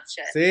wasn't an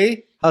option.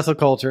 See? Hustle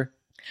culture.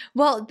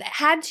 Well,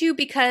 had to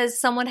because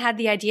someone had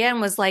the idea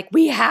and was like,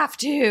 we have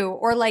to,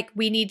 or like,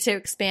 we need to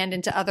expand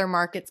into other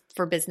markets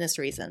for business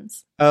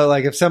reasons. Oh,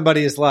 like if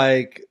somebody is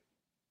like,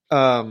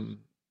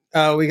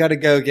 oh, we got to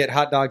go get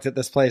hot dogs at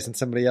this place, and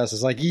somebody else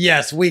is like,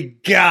 yes, we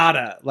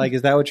gotta. Like,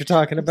 is that what you're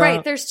talking about?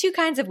 Right. There's two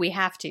kinds of we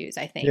have tos,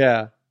 I think.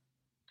 Yeah.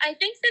 I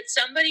think that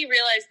somebody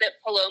realized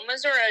that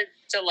palomas are a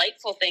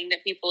delightful thing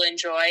that people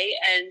enjoy,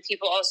 and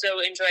people also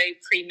enjoy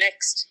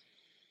pre-mixed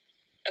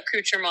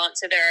accoutrement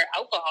to their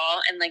alcohol.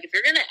 And like, if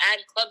you're going to add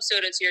club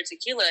soda to your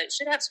tequila, it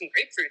should have some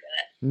grapefruit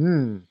in it.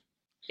 Mm.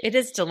 It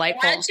is I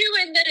delightful. had to,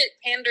 and that it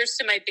panders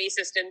to my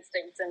basest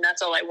instincts, and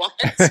that's all I want.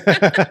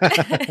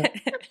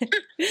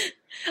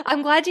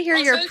 I'm glad to hear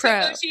Also, you're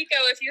pro. Topo Chico,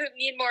 if you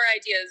need more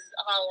ideas,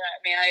 holler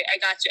at me. I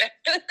got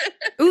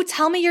you. Ooh,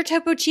 tell me your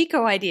Topo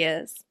Chico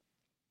ideas.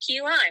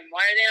 Key lime.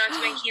 Why are they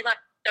not doing key lime?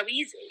 So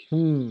easy.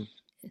 Hmm.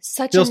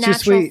 Such Feels a too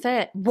natural sweet.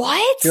 fit.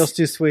 What? Feels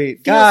too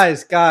sweet.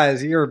 Feels-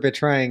 Guys, you're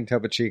betraying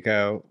Topo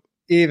Chico.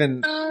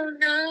 Even, Oh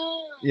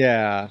no,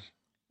 yeah.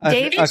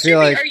 Dave, I feel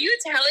like, are you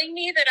telling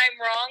me that I'm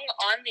wrong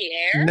on the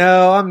air?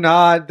 no, I'm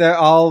not. They're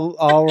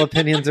all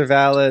opinions are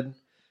valid,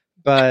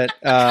 but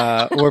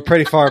we're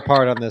pretty far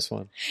apart on this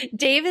one.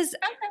 Dave is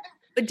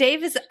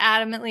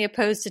adamantly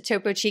opposed to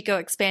Topo Chico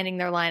expanding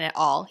their line at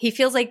all. He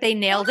feels like they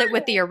nailed it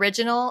with the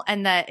original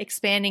and that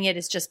expanding it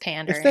is just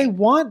pandering. If they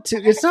want to,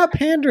 it's not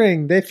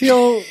pandering. They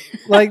feel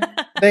like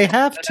they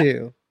have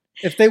to.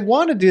 If they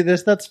want to do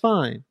this, that's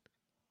fine.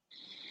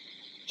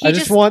 I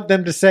just want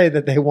them to say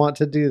that they want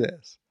to do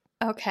this.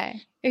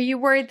 Okay. Are you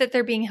worried that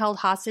they're being held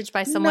hostage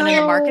by someone in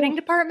your No. marketing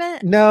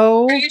department?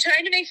 No. Are you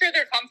trying to make sure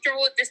they're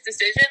comfortable with this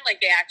decision, like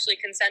they actually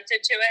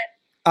consented to it?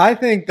 I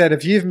think that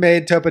if you've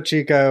made Topo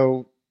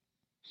Chico,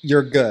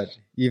 you're good.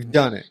 You've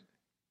done it.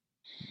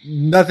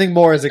 Nothing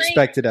more is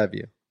expected of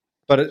you.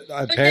 But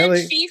apparently, But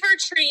then Fever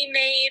Tree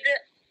made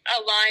a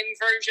lime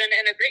version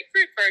and a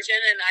grapefruit version,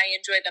 and I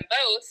enjoy them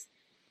both.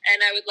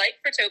 And I would like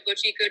for Topo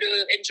Chico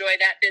to enjoy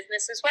that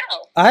business as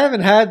well. I haven't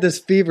had this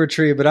Fever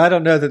Tree, but I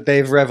don't know that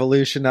they've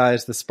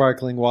revolutionized the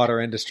sparkling water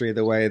industry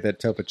the way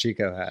that Topo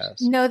Chico has.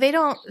 No, they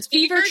don't.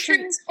 Fever Fever Tree.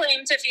 Tree's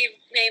claim to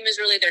name is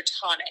really their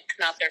tonic,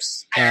 not their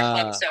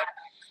club soda.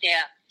 Yeah.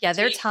 Yeah,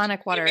 their So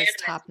tonic water you is made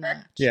a top mistake.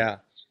 notch. Yeah.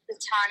 The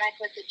tonic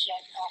with the gin.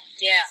 Oh,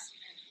 Yeah.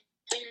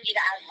 we need to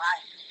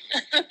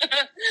add lime.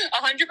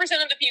 100%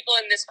 of the people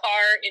in this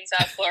car in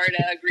South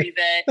Florida agree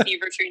that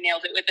Fever Tree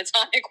nailed it with the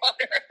tonic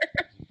water.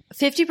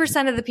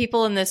 50% of the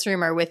people in this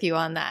room are with you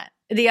on that.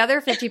 The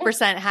other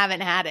 50%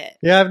 haven't had it.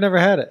 Yeah, I've never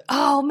had it.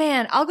 Oh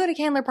man, I'll go to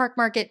Candler Park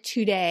Market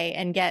today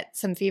and get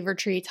some Fever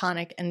Tree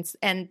tonic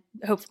and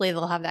hopefully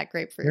they'll have that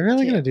grapefruit. You're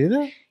really too. going to do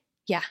that?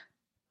 Yeah.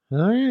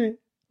 All right.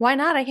 Why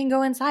not? I can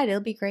go inside.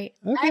 It'll be great.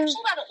 I Okay.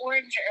 actually got an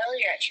orange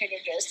earlier at Trader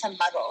Joe's to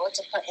muddle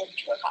to put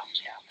into a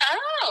cocktail.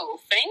 Oh,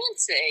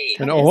 fancy.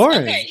 An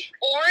orange. Okay,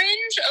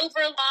 orange over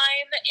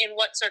lime in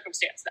what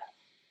circumstance then?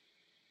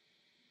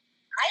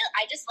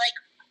 I just like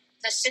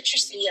the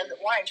citrusy of the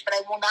orange, but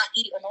I will not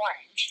eat an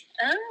orange.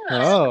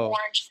 Oh.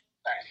 Orange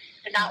flavor,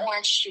 but not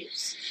orange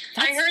juice.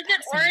 I That's heard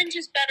that fascinating. orange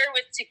is better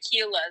with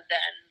tequila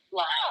than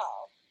lime.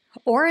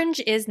 Oh.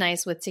 Orange is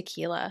nice with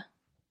tequila.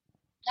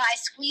 No, I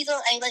squeeze it,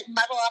 I like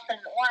muddle up an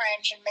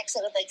orange and mix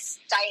it with like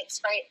Diet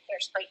Sprite or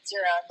Sprite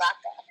Zero and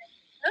vodka.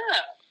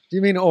 Oh. Do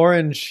you mean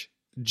orange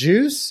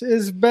juice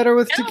is better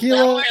with No,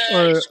 tequila but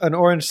or orange- an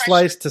orange fresh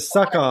slice to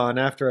suck water. on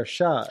after a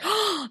shot?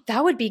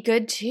 That would be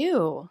good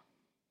too.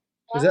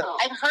 Is that- Wow.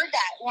 I've heard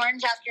that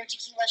orange after a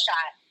tequila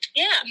shot.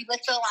 Yeah. You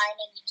lick the lime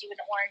and you do an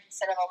orange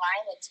instead of a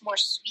lime. It's more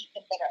sweet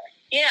than bitter.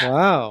 Yeah.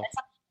 Wow.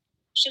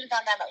 Should have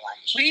done that at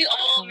lunch. We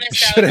all missed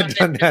Should out have on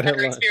done this that at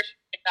entire lunch. experience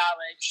in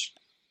college.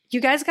 You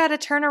guys got to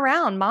turn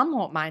around. Mom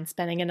won't mind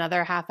spending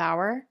another half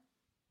hour.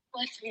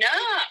 No.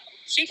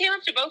 She came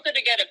up to Boca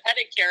to get a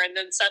pedicure and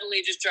then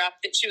suddenly just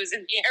dropped that she was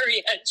in the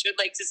area and she would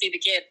like to see the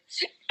kid.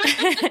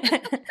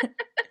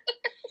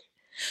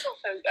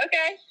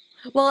 Okay.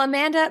 Well,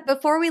 Amanda,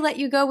 before we let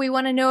you go, we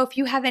want to know if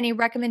you have any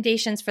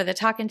recommendations for the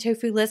Talkin'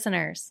 Tofu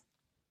listeners.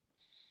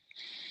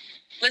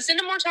 Listen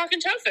to more Talkin'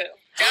 Tofu.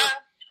 Duh.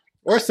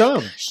 Or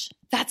some.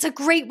 That's a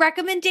great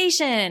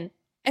recommendation.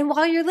 And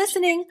while you're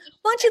listening,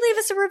 why don't you leave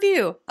us a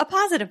review, a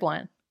positive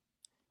one?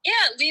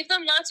 Yeah, leave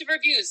them lots of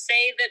reviews.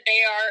 Say that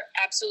they are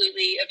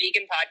absolutely a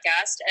vegan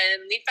podcast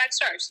and leave 5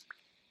 stars.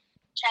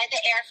 Try the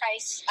air fry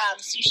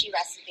sushi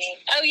recipe.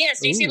 Oh, yeah,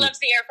 Stacey Ooh. loves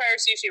the air fryer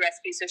sushi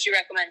recipe, so she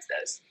recommends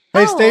those.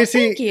 Hey, Oh,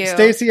 Stacy. thank you.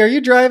 Stacy, are you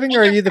driving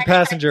or are you the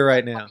passenger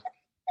right now?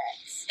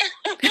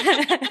 I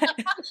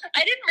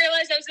didn't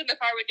realize I was in the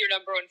car with your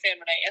number 1 fan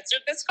when I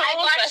answered this call. I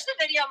but- watched the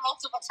video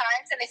multiple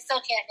times and I still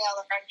can't nail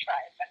the French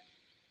fry. But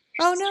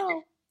Oh,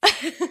 no.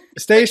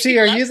 Stacy,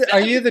 are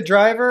loves you the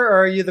driver or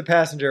are you the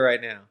passenger right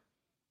now?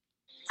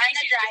 I'm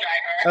the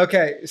driver.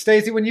 Okay,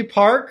 Stacy, when you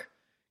park,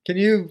 can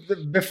you,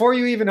 before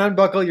you even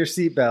unbuckle your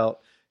seatbelt,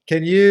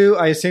 can you,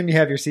 I assume you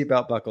have your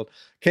seatbelt buckled,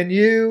 can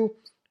you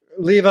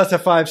leave us a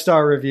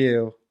 5-star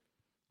review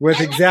with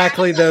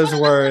exactly those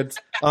words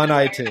on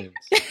iTunes?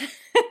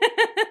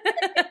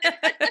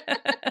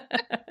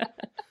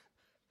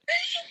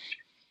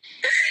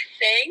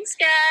 Thanks,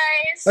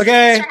 guys.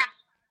 Okay.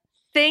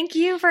 Thank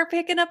you for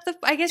picking up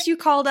I guess you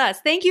called us.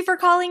 Thank you for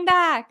calling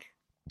back.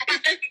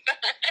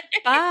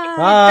 Bye.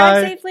 Bye.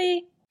 Drive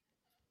safely.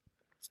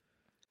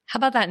 How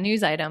about that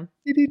news item?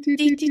 Okay,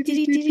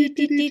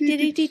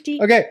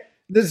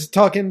 this is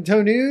Talking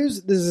Toe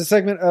News. This is a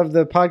segment of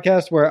the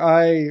podcast where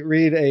I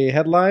read a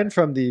headline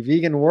from the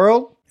vegan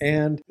world,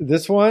 and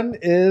this one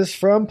is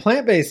from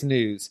Plant-Based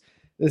News.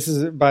 This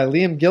is by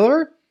Liam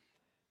Giller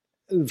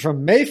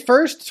from May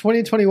 1st,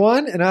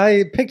 2021, and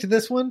I picked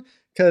this one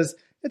because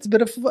it's a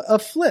bit of a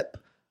flip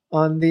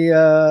on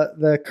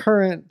the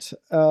current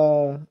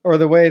or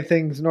the way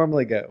things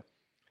normally go.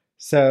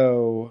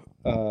 So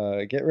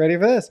get ready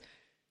for this.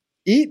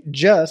 Eat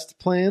Just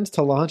plans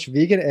to launch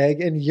vegan egg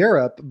in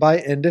Europe by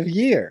end of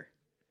year.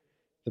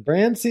 The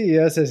brand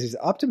CEO says he's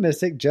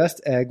optimistic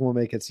Just Egg will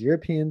make its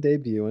European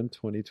debut in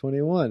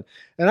 2021.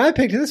 And I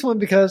picked this one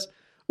because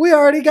we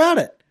already got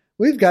it.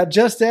 We've got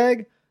Just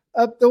Egg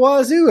up the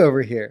wazoo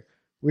over here.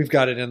 We've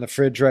got it in the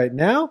fridge right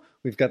now.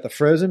 We've got the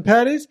frozen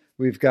patties.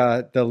 We've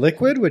got the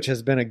liquid, which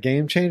has been a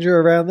game changer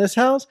around this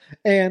house.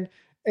 And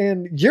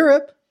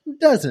Europe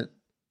doesn't.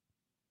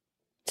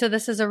 So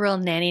this is a real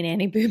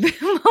nanny boo-boo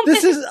moment.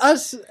 This is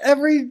us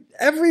every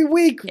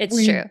week. It's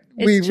we, true.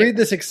 We It's true. read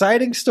this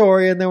exciting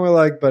story and then we're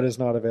like, but it's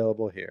not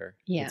available here.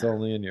 Yeah. It's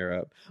only in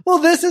Europe. Well,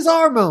 this is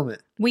our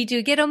moment. We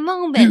do get a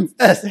moment.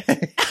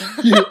 USA.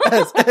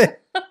 USA.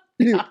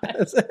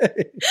 USA.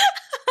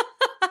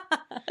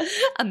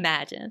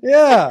 Imagine.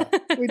 Yeah,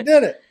 we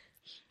did it.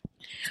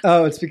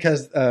 Oh, it's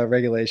because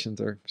regulations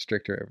are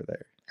stricter over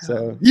there.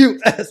 So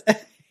USA.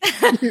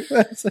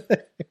 USA.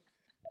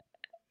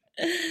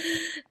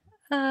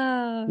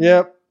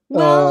 Yep.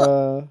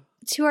 Well,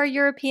 to our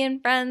European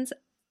friends,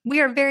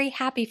 we are very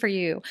happy for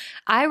you.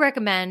 I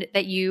recommend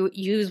that you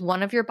use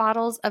one of your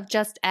bottles of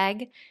Just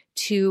Egg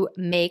to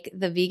make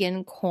the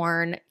vegan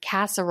corn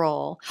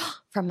casserole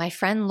from my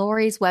friend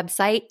Lori's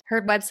website.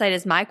 Her website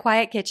is My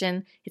Quiet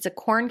Kitchen. It's a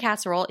corn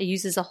casserole. It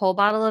uses a whole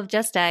bottle of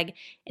Just Egg,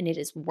 and it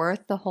is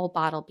worth the whole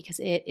bottle because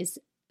it is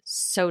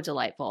so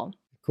delightful.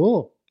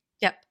 Cool.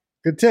 Yep.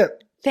 Good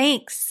tip.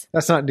 Thanks.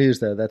 That's not news,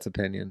 though. That's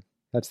opinion.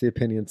 That's the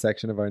opinion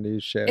section of our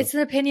news show. It's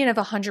an opinion of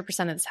 100%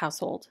 of this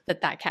household that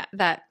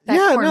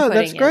yeah, corn no, pudding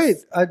that's great.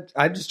 is.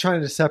 I'm just trying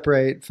to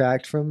separate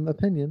fact from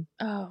opinion.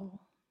 Oh,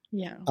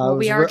 yeah. I Well,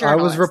 was we are I was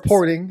journalists.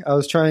 reporting. I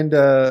was trying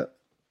to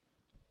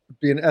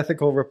be an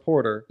ethical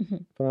reporter.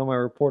 Mhm. Put on my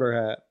reporter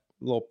hat,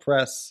 little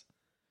press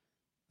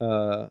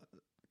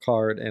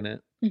card in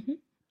it. Mhm.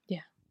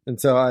 Yeah.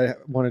 And so I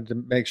wanted to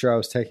make sure I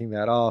was taking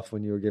that off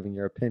when you were giving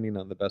your opinion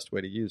on the best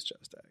way to use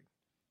Just Egg.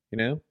 You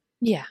know?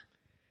 Yeah.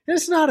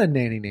 It's not a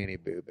nanny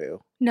boo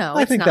boo. No,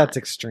 I it's think not. that's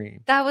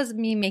extreme. That was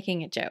me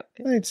making a joke.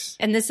 It's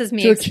And this is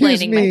me To accuse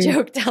explaining my me-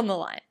 joke down the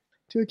line.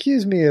 to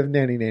accuse me of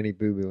nanny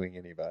boo booing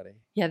anybody.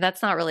 Yeah,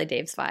 that's not really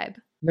Dave's vibe.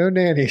 No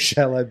nanny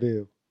shall I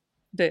boo.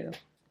 Boo.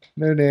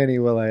 No nanny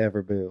will I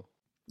ever boo.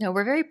 No,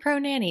 we're very pro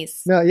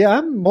nannies. No, yeah,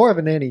 I'm more of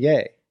a nanny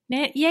yay.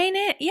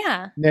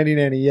 Yeah. Nanny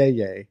yay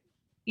yay.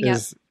 Yep.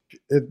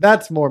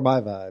 That's more my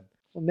vibe.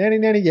 Well,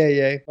 nanny yay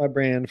yay, my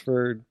brand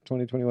for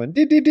 2021.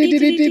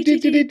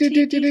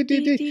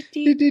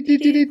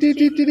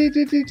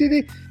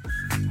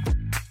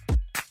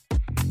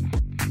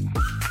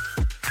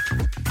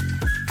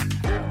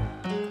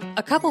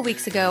 A couple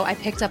weeks ago, I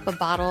picked up a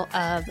bottle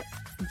of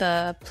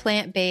the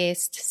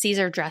plant-based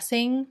Caesar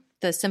dressing,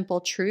 the Simple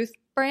Truth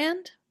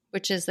brand,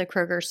 which is the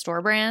Kroger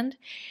store brand.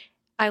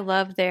 I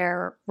love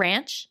their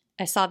ranch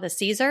I saw the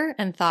Caesar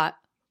and thought,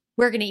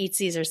 we're going to eat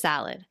Caesar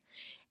salad.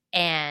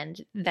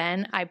 And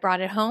then I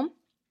brought it home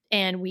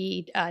and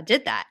we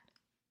did that.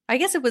 I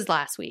guess it was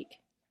last week.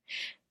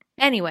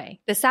 Anyway,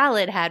 the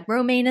salad had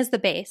romaine as the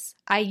base.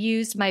 I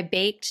used my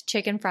baked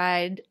chicken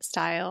fried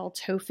style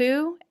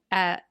tofu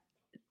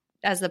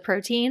as the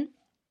protein.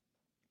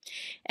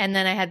 And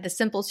then I had the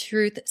Simple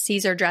Truth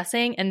Caesar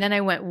dressing. And then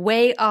I went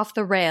way off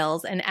the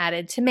rails and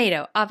added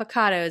tomato,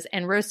 avocados,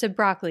 and roasted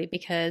broccoli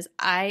because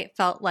I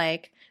felt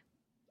like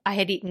I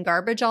had eaten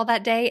garbage all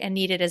that day and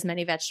needed as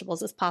many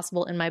vegetables as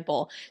possible in my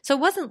bowl. So it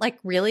wasn't like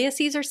really a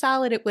Caesar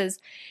salad. It was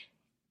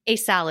a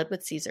salad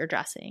with Caesar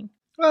dressing.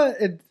 Well,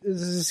 it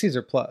is a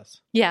Caesar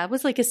plus. Yeah, it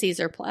was like a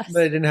Caesar plus.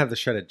 But it didn't have the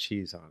shredded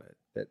cheese on it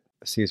that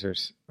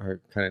Caesars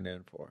are kind of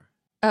known for.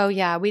 Oh,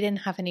 yeah. We didn't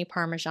have any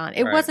Parmesan.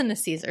 It Right. wasn't a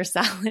Caesar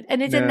salad.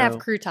 And it didn't No. have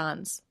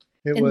croutons.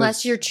 It Unless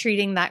was, you're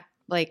treating that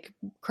like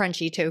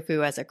crunchy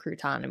tofu as a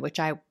crouton, which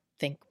I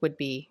think would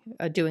be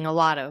doing a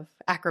lot of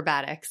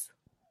acrobatics.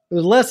 It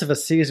was less of a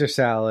Caesar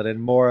salad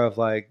and more of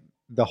like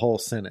the whole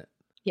Senate.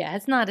 Yeah,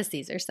 it's not a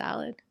Caesar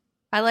salad.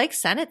 I like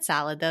Senate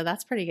salad, though.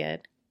 That's pretty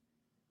good.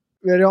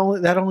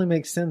 That only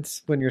makes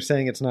sense when you're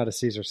saying it's not a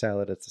Caesar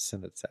salad, it's a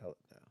Senate salad,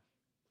 though.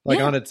 Like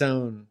Yeah. on its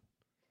own,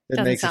 it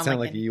Doesn't makes it sound sound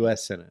like like it. a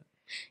U.S. Senate.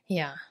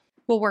 Yeah,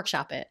 we'll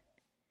workshop it.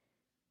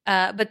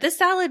 But this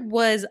salad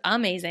was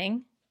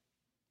amazing.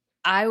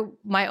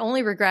 My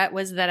only regret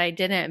was that I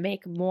didn't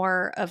make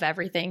more of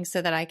everything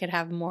so that I could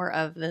have more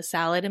of the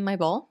salad in my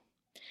bowl.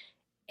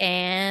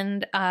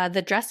 And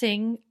the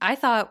dressing I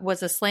thought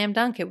was a slam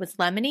dunk. It was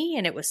lemony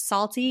and it was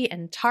salty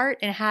and tart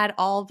and had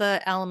all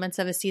the elements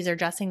of a Caesar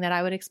dressing that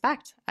I would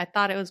expect. I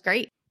thought it was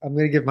great. I'm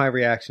going to give my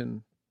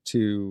reaction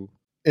to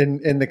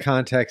in the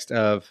context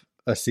of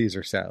a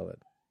Caesar salad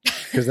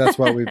because that's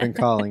what we've been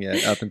calling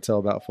it up until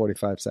about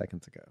 45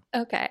 seconds ago.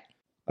 Okay.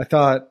 I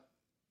thought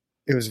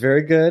it was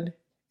very good.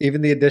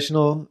 Even the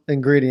additional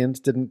ingredients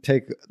didn't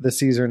take the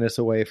Caesarness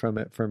away from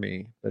it for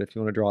me. But if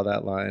you want to draw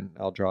that line,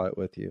 I'll draw it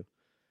with you.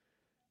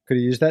 Could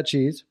have used that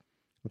cheese.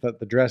 I thought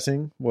the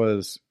dressing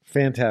was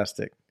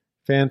fantastic.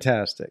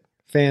 Fantastic.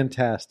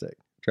 Fantastic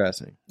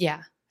dressing.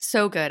 Yeah.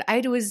 So good.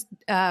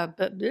 I've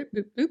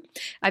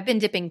been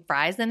dipping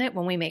fries in it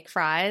when we make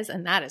fries,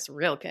 and that is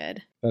real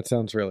good. That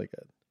sounds really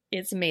good.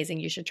 It's amazing.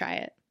 You should try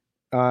it.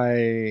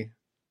 I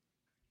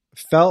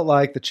felt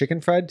like the chicken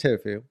fried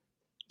tofu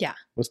Yeah.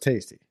 was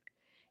tasty.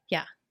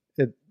 Yeah.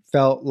 It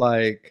felt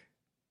like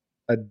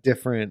a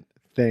different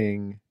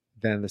thing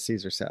than the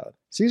Caesar salad.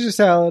 Caesar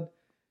salad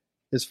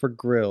is for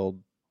grilled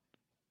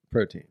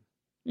protein.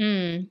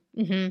 I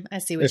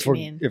see what you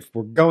mean. If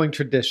we're going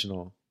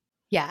traditional,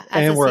 Yeah,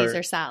 and as a we're-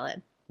 Caesar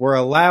salad. we're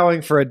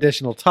allowing for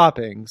additional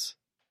toppings.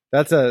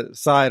 That's a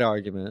side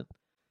argument,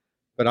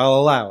 but I'll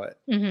allow it.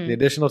 Mhm. The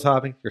additional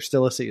topping, you're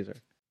still a Caesar.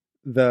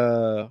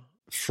 The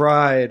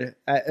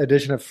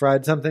addition of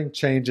fried something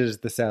changes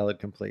the salad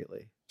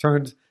completely.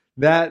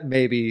 That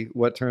may be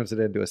what turns it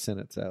into a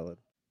Senate salad.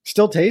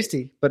 Still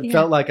tasty, but it Yeah.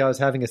 felt like I was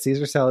having a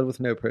Caesar salad with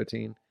no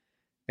protein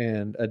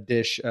and a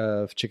dish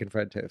of chicken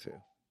fried tofu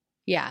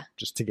Yeah,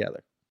 just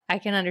together. I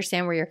can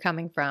understand where you're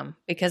coming from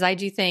because I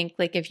do think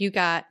like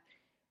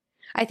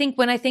I think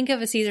when I think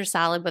of a Caesar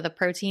salad with a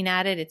protein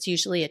added, it's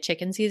usually a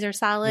chicken Caesar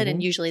salad,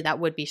 and usually that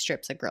would be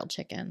strips of grilled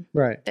chicken.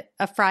 Right.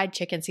 A fried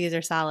chicken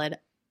Caesar salad,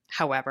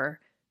 however,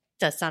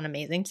 does sound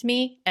amazing to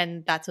me,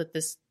 and that's what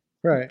this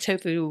Right.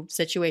 tofu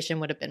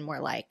situation would have been more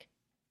like.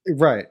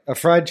 Right. A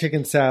fried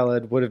chicken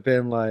salad would have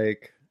been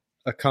like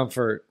a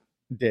comfort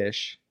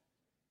dish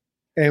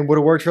and would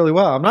have worked really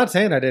well. I'm not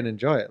saying I didn't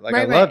enjoy it. Like I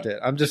Right, loved right.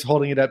 it. I'm just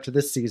holding it up to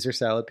the Caesar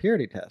salad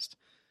purity test.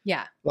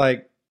 Yeah.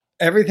 Like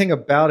everything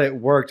about it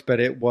worked, but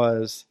it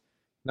was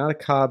not a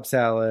Cobb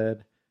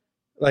salad.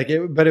 But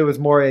it was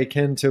more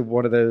akin to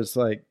one of those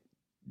like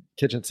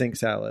kitchen sink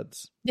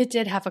salads. It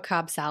did have a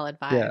Cobb salad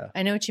vibe. Yeah.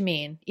 I know what you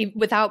mean.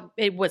 Without,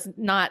 it was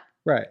not,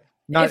 Right.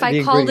 Not if I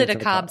the called it a ingredients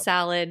of Cobb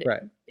salad,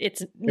 Right.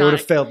 it's It would not.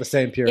 have failed the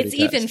same purity It's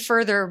test. even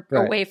further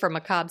Right. away from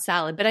a Cobb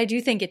salad, but I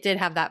do think it did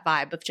have that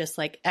vibe of just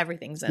like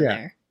everything's in Yeah.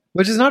 there.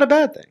 Which is not a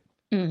bad thing.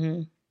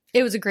 Mm-hmm.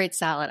 It was a great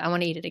salad. I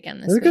want to eat it again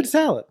this It was a week. good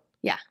salad.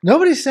 Yeah.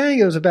 Nobody's saying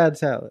it was a bad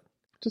salad.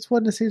 It just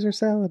wasn't a Caesar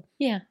salad.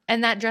 Yeah,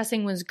 and that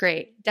dressing was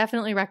great.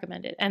 Definitely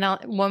recommend it. And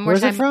one more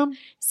Where's time, it from?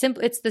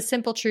 It's the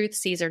Simple Truth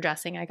Caesar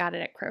dressing. I got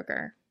it at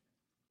Kroger.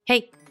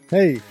 Hey,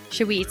 Hey.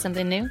 should we eat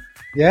something new?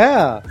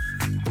 Yeah.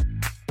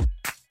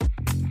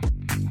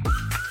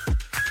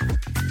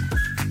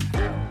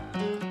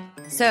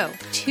 So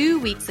 2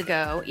 weeks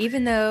ago,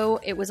 even though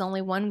it was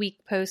only 1 week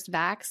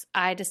post-vax,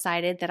 I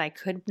decided that I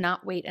could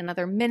not wait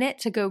another minute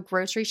to go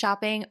grocery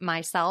shopping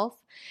myself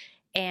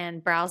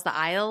and browse the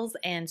aisles.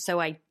 And so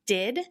I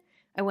did.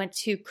 I went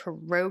to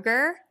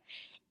Kroger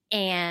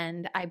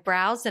and I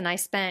browsed and I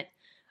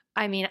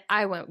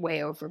went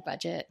way over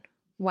budget.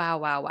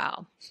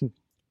 Wow.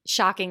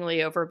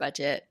 Shockingly over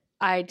budget.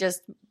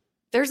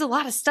 There's a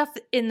lot of stuff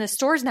in the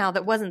stores now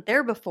that wasn't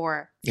there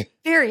before.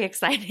 Very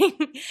exciting.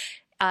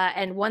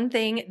 And one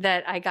thing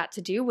that I got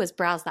to do was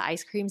browse the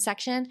ice cream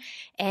section.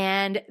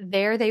 And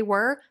there they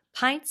were,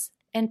 pints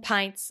and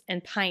pints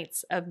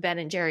of Ben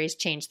and Jerry's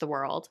changed the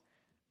world.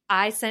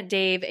 I sent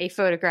Dave a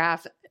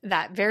photograph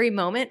that very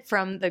moment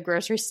from the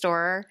grocery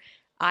store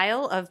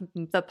aisle of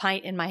the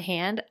pint in my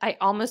hand. I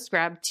almost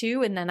grabbed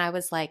 2, and then I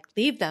was like,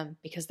 leave them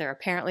because they're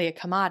apparently a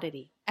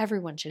commodity.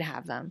 Everyone should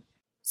have them.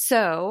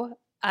 So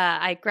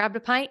I grabbed a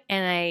pint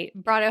and I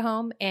brought it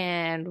home,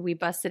 and we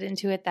busted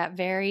into it that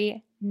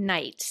very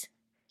night.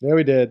 Yeah,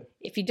 we did.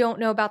 If you don't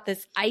know about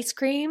this ice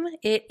cream,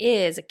 it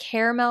is a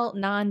caramel,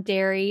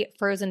 non-dairy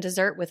frozen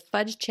dessert with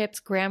fudge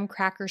chips, graham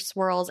cracker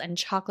swirls, and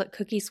chocolate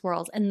cookie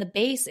swirls. And the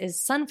base is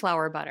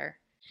sunflower butter.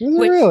 Is it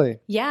really?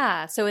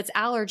 Yeah. So it's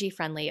allergy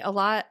friendly. A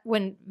lot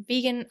when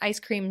vegan ice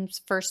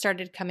creams first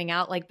started coming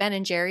out, like Ben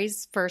and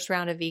Jerry's first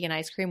round of vegan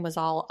ice cream was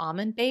all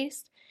almond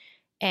based.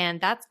 And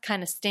that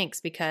kind of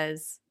stinks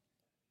because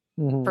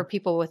for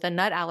people with a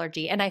nut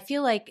allergy. And I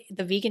feel like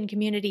the vegan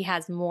community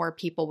has more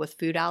people with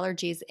food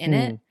allergies in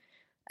it.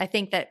 I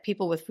think that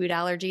people with food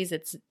allergies,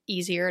 it's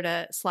easier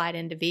to slide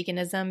into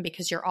veganism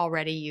because you're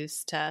already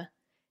used to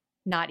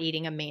not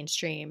eating a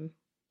mainstream.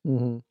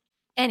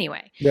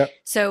 Anyway,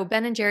 so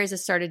Ben and Jerry's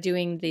has started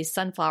doing these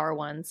sunflower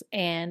ones,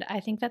 and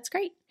I think that's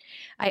great.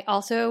 I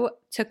also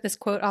took this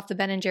quote off the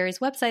Ben and Jerry's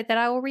website that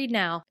I will read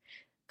now.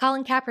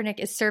 Colin Kaepernick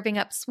is serving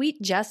up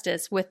sweet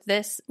justice with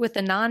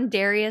the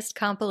non-dairyist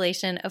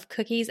compilation of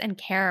cookies and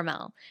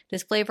caramel.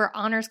 This flavor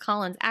honors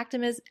Colin's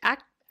activism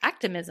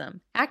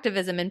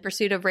in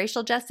pursuit of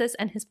racial justice,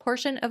 and his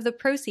portion of the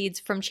proceeds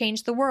from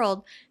Change the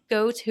World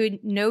go to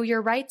Know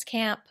Your Rights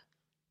Camp,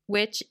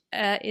 which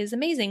is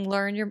amazing.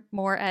 Learn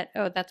more at,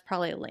 that's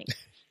probably a link.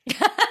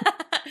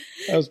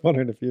 I was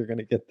wondering if you were going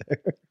to get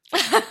there.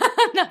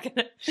 I'm not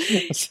going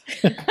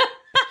to.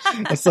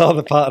 I saw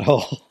the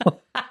pothole.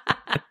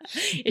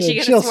 Is she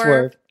going to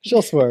swerve?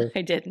 She'll swerve.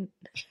 I didn't.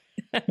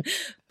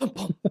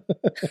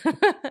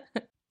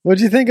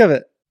 What'd you think of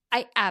it?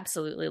 I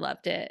absolutely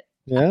loved it.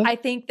 Yeah? I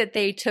think that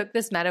they took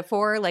this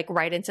metaphor like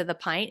right into the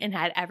pint and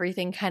had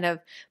everything kind of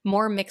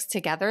more mixed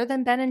together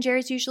than Ben and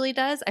Jerry's usually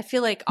does. I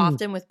feel like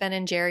often with Ben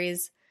and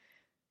Jerry's,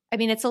 I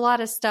mean, it's a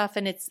lot of stuff,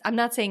 and I'm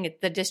not saying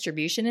the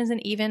distribution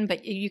isn't even,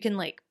 but you can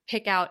like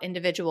pick out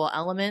individual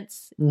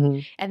elements.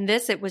 And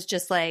this, it was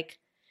just like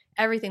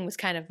everything was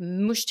kind of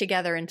mushed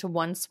together into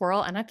one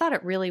swirl, and I thought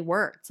it really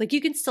worked. Like you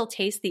can still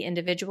taste the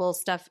individual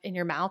stuff in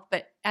your mouth,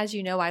 but as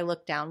you know, I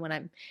look down when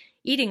I'm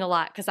eating a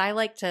lot because I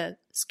like to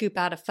scoop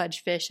out a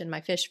fudge fish in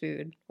my fish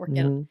food, or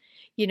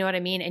you know what I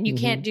mean? And you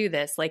can't do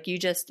this. Like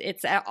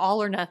it's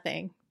all or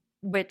nothing,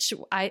 which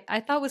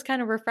I thought was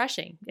kind of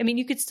refreshing. I mean,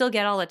 you could still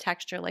get all the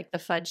texture, like the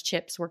fudge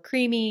chips were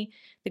creamy,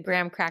 the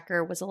graham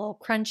cracker was a little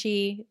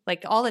crunchy,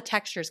 like all the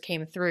textures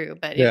came through,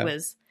 but it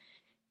was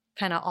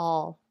kind of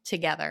all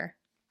together.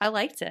 I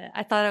liked it.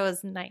 I thought it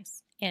was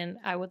nice, and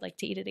I would like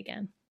to eat it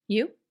again.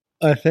 You?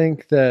 I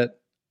think that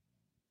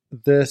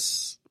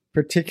this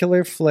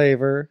particular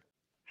flavor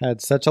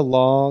had such a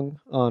long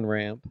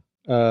on-ramp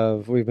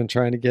of we've been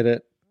trying to get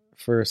it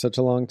for such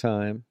a long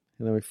time,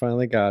 and then we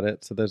finally got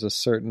it. So there's a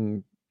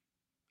certain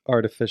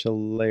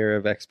artificial layer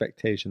of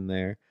expectation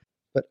there.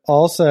 But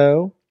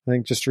also, I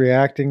think just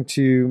reacting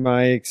to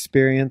my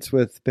experience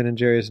with Ben &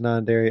 Jerry's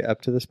non-dairy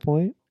up to this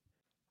point,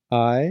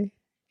 I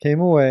came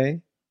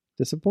away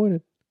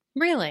disappointed.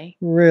 Really?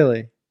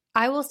 Really.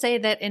 I will say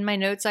that in my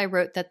notes, I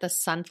wrote that the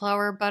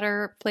sunflower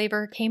butter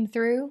flavor came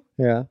through.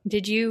 Yeah.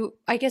 Did you?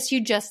 I guess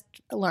you just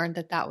learned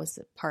that was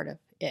part of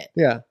it.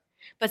 Yeah.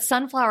 But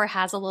sunflower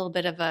has a little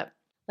bit of a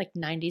like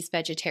 90s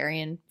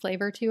vegetarian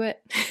flavor to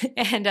it.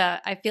 And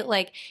I feel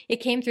like it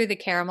came through the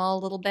caramel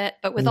a little bit,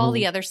 but with all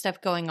the other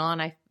stuff going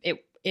on,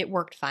 it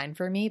worked fine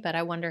for me, but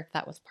I wonder if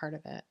that was part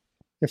of it.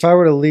 If I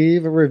were to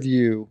leave a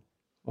review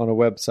on a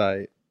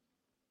website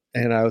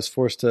and I was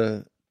forced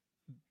to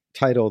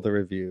title the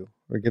review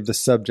or give the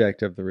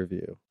subject of the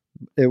review,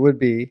 it would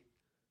be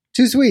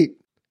too sweet.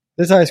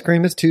 This ice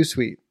cream is too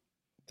sweet.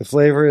 The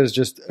flavor is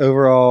just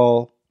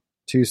overall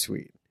too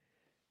sweet.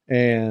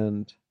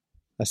 And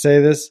I say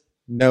this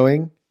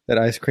knowing that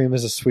ice cream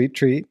is a sweet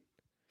treat.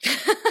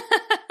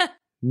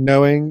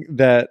 Knowing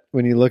that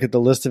when you look at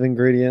the list of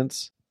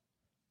ingredients,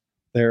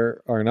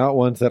 there are not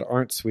ones that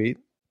aren't sweet.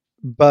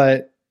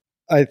 But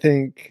I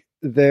think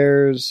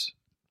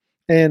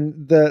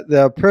and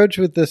the approach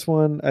with this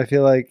one, I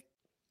feel like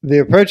the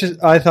approach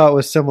I thought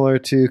was similar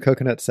to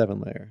Coconut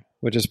 7-Layer,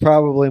 which is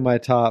probably my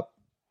top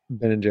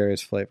Ben &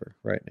 Jerry's flavor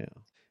right now.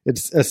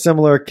 It's a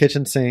similar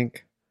kitchen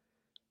sink.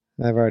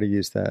 I've already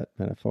used that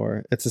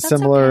metaphor. It's a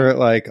similar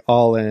like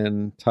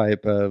all-in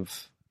type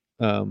of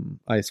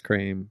ice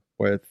cream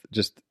with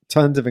just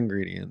tons of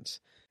ingredients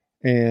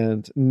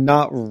and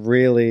not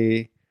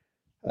really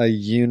a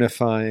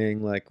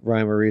unifying like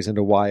rhyme or reason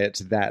to why it's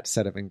that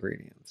set of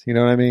ingredients. You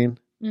know what I mean?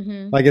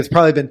 Like it's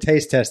probably been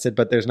taste tested,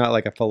 but there's not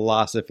like a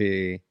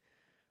philosophy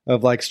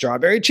of like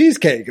strawberry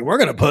cheesecake and we're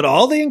going to put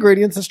all the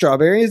ingredients of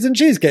strawberries in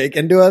cheesecake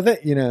and do a thing,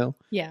 you know?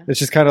 Yeah. It's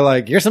just kind of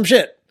like, here's some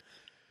shit.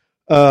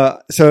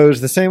 So it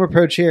was the same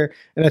approach here.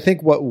 And I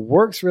think what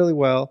works really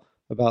well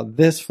about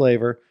this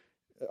flavor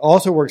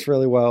also works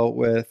really well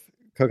with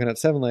Coconut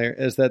 7-Layer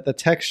is that the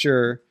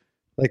texture,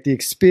 Like the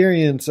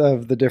experience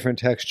of the different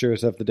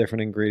textures of the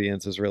different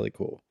ingredients is really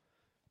cool.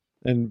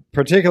 And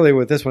particularly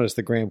with this one, it's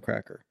the graham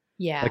cracker.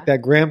 Yeah. Like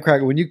that graham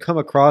cracker, when you come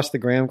across the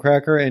graham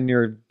cracker in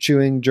your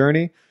chewing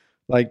journey,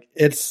 like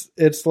it's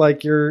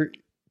like you're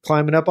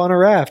climbing up on a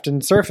raft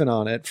and surfing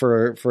on it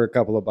for a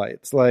couple of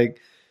bites. Like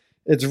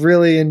it's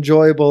really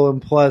enjoyable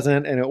and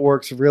pleasant, and it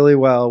works really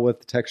well with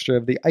the texture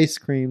of the ice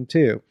cream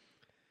too.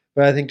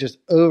 But I think just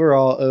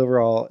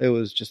overall, it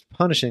was just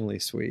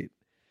punishingly sweet.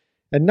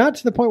 And not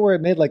to the point where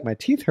it made like my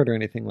teeth hurt or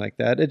anything like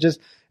that.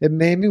 It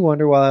made me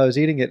wonder while I was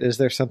eating it, is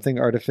there something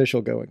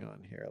artificial going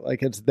on here?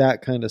 Like it's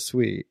that kind of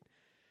sweet.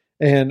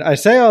 And I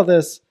say all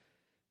this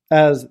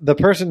as the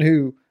person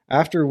who,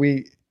 after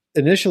we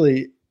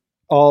initially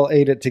all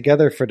ate it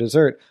together for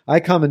dessert, I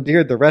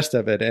commandeered the rest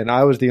of it. And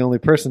I was the only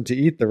person to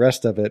eat the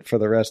rest of it for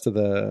the rest of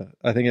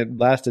I think it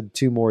lasted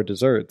 2 more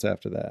desserts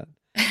after that.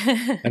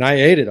 And I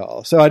ate it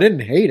all. So I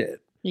didn't hate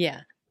it.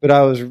 Yeah. But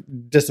I was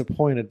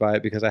disappointed by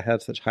it because I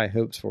had such high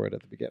hopes for it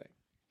at the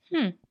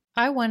beginning.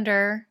 I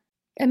wonder,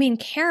 I mean,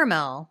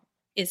 caramel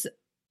is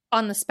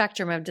on the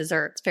spectrum of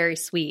desserts, very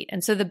sweet.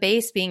 And so the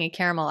base being a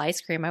caramel ice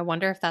cream, I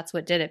wonder if that's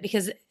what did it.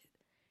 Because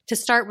to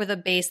start with a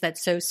base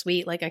that's so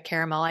sweet, like a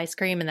caramel ice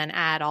cream, and then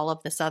add all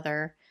of this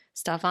other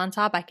stuff on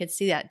top, I could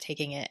see that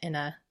taking it in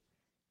a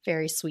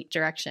very sweet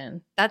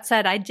direction. That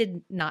said, I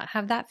did not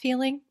have that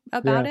feeling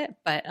about it,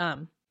 but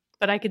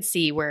I could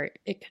see where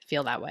it could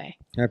feel that way.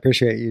 I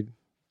appreciate you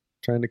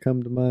trying to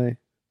come to my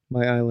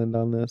island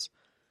on this.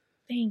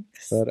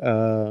 Thanks.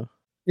 But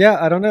yeah,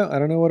 I don't know. I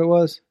don't know what it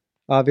was.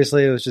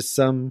 Obviously, it was just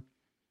some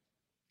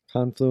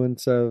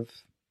confluence of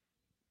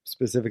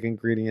specific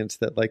ingredients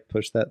that like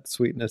push that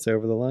sweetness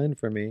over the line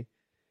for me.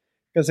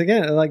 Because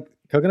again, like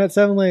coconut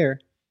 7-layer,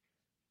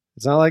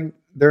 it's not like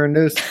there are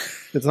no.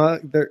 It's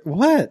not there.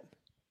 What?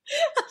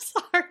 I'm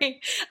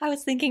sorry. I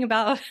was thinking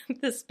about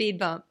the speed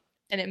bump,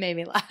 and it made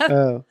me laugh.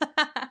 Oh,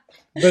 but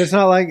it's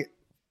not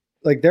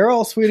like they're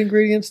all sweet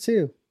ingredients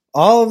too.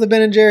 All of the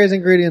Ben and Jerry's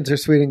ingredients are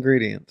sweet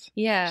ingredients.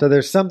 Yeah. So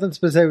there's something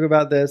specific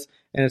about this,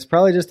 and it's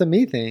probably just a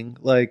me thing,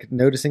 like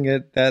noticing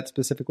it that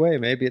specific way.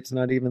 Maybe it's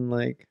not even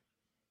like,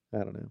 I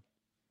don't know.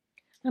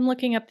 I'm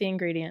looking up the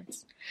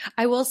ingredients.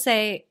 I will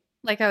say,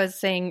 like I was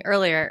saying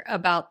earlier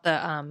about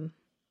the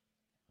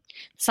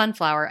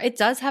sunflower, it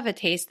does have a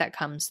taste that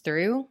comes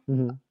through.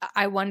 Mm-hmm.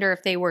 I wonder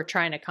if they were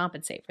trying to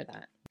compensate for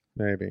that.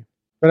 Maybe.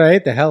 But I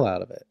ate the hell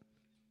out of it.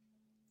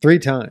 3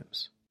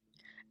 times.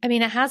 I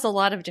mean, it has a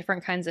lot of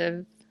different kinds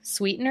of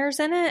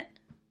sweeteners in it.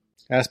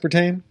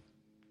 Aspartame?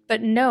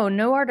 But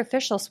no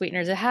artificial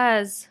sweeteners. It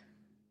has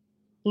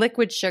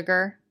liquid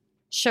sugar,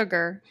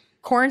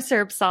 corn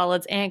syrup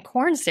solids, and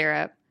corn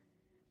syrup.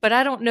 But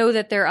I don't know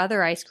that their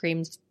other ice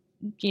creams,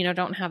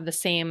 don't have the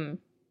same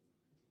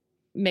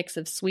mix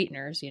of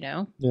sweeteners,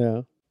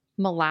 Yeah.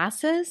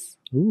 Molasses?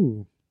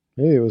 Ooh,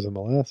 maybe it was a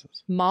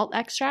molasses. Malt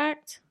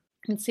extract?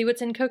 Let's see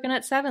what's in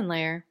coconut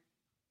 7-layer.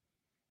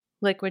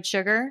 Liquid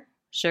sugar,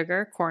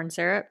 corn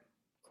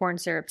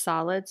syrup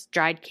solids,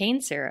 dried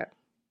cane syrup.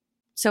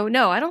 So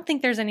no, I don't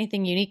think there's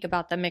anything unique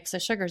about the mix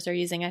of sugars they're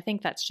using. I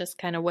think that's just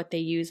kind of what they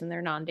use in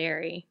their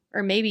non-dairy.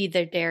 Or maybe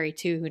they're dairy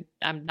too, who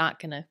I'm not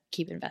going to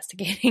keep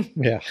investigating.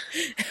 Yeah.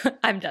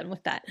 I'm done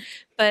with that.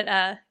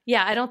 But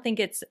yeah, I don't think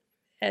it's,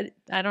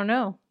 I don't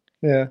know.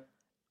 Yeah.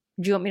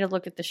 Do you want me to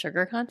look at the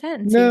sugar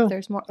content and no, see if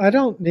there's more? I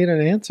don't need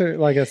an answer.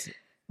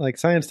 Like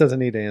science doesn't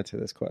need to answer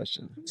this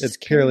question. It's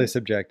purely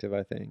subjective,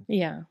 I think.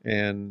 Yeah.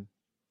 And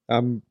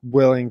I'm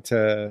willing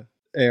to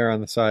err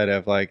on the side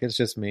of like, it's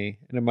just me.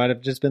 And it might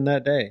have just been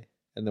that day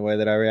and the way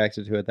that I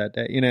reacted to it that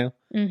day,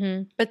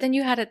 Mm-hmm. But then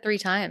you had it 3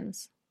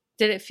 times.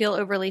 Did it feel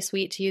overly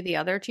sweet to you the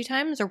other 2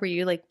 times, or were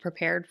you like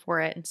prepared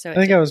for it? And so I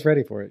think I was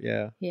ready for it.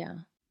 Yeah. Yeah.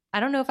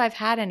 I don't know if I've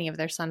had any of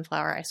their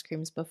sunflower ice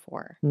creams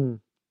before.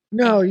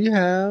 No, you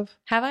have.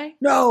 Have I?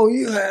 No,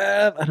 you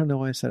have. I don't know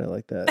why I said it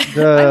like that.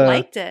 I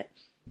liked it.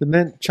 The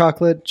mint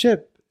chocolate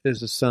chip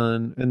is a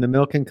sun, and the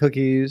milk and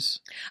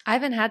cookies. I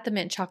haven't had the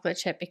mint chocolate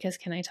chip because,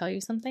 can I tell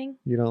you something?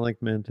 You don't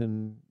like mint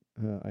and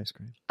ice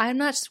cream. I'm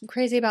not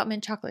crazy about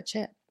mint chocolate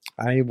chip.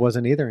 I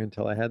wasn't either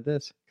until I had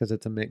this because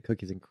it's a mint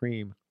cookies and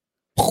cream.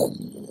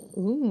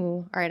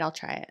 Ooh. All right, I'll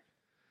try it.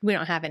 We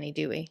don't have any,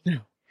 do we? No.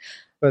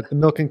 But the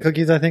milk and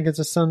cookies, I think it's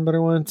a sun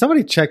butter one.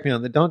 Somebody check me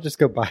on that. Don't just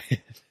go buy it.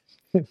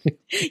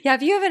 Yeah,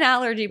 if you have an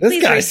allergy, this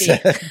please guy rate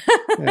said.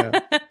 Yeah.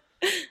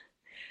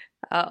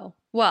 Oh,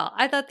 well,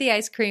 I thought the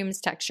ice cream's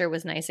texture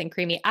was nice and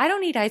creamy. I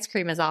don't eat ice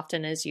cream as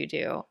often as you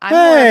do.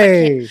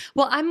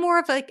 I'm more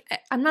of like,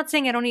 I'm not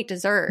saying I don't eat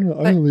dessert. No,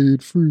 I only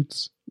eat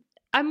fruits.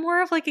 I'm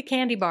more of like a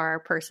candy bar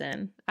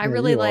person. I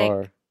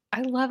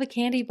love a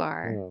candy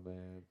bar. Oh,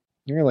 man.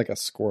 You're like a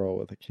squirrel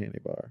with a candy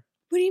bar.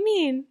 What do you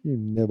mean? You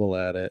nibble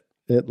at it.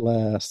 It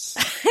lasts.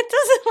 It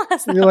doesn't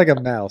last. You're like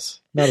a mouse,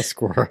 not a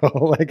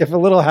squirrel. Like if a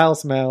little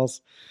house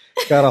mouse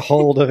got a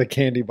hold of a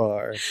candy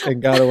bar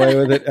and got away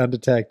with it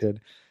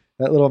undetected,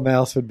 that little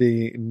mouse would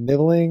be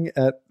nibbling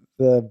at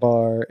the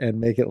bar and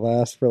make it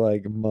last for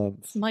like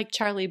months. Like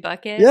Charlie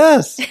Bucket?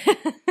 Yes.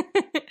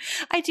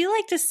 I do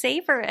like to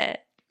savor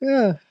it.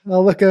 Yeah,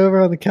 I'll look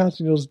over on the couch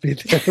and you'll just be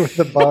there with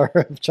a bar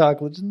of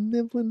chocolate, just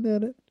nibbling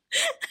at it.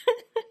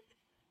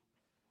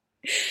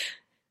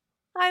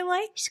 I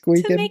like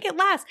Squeaking. to make it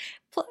last.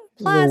 Little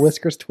Plus,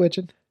 whiskers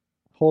twitching,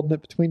 holding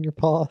it between your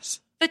paws.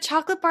 the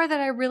chocolate bar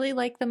that I really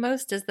like the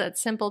most is that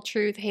Simple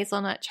Truth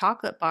hazelnut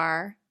chocolate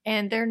bar,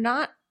 and they're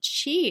not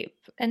cheap.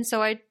 And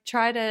so I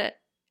try to,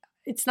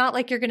 it's not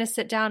like you're going to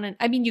sit down and,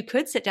 I mean, you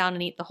could sit down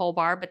and eat the whole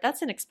bar, but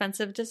that's an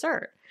expensive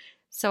dessert.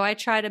 So I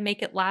try to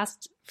make it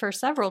last for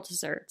several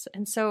desserts.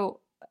 And so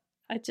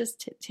I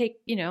just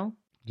take,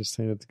 Just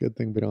saying it's a good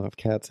thing we don't have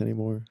cats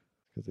anymore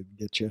because it'd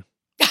get you.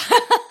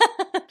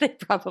 they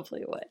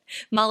probably would.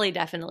 Molly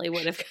definitely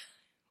would have.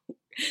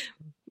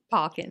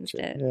 Hawkins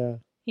did. Yeah.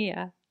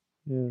 Yeah.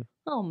 Yeah.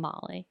 Oh,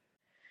 Molly.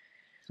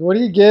 So what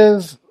do you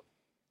give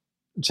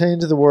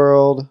Change of the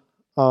World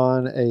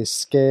on a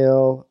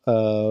scale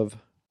of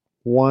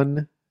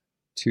 1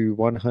 to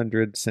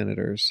 100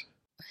 senators?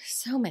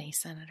 So many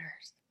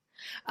senators.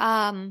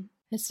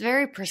 It's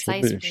very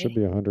precise. Should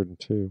be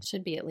 102.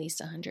 Should be at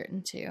least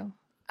 102.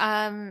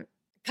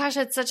 Gosh,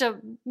 it's such a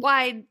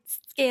wide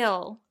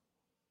scale.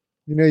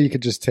 You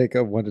could just take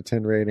a 1 to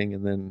 10 rating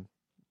and then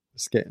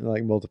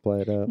multiply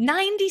it up.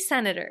 90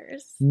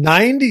 senators.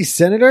 90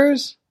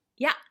 senators?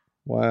 Yeah.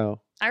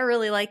 Wow. I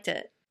really liked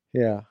it.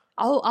 Yeah.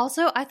 Oh,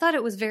 also, I thought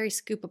it was very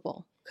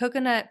scoopable.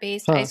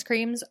 Coconut-based ice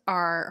creams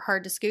are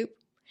hard to scoop.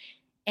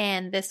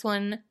 And this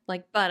one,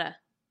 like butter,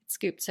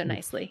 scooped so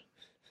nicely.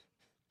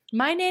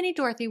 My Nanny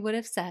Dorothy would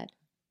have said,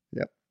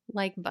 yep,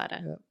 like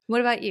butter. Yep.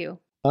 What about you?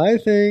 I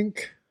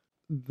think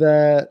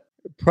that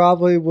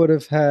probably would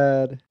have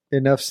had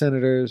enough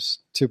senators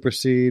to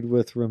proceed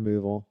with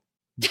removal,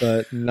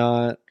 but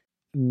not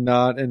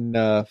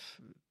enough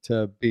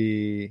to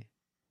be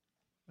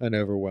an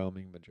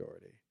overwhelming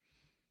majority.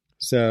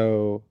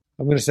 So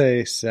I'm going to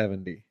say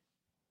 70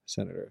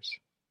 senators.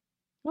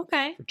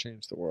 Okay. For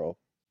Change the World.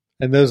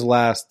 And those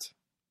last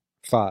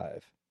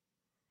 5.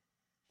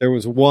 There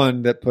was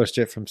one that pushed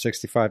it from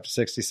 65 to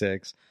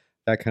 66.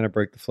 That kind of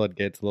broke the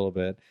floodgates a little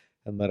bit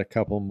and let a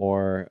couple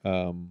more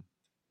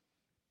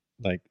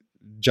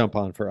jump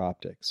on for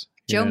optics.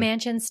 Joe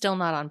Manchin's still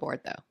not on board,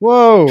 though.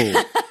 Whoa!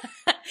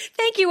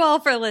 Thank you all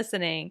for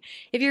listening.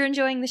 If you're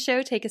enjoying the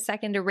show, take a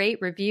second to rate,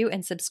 review,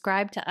 and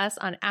subscribe to us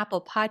on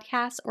Apple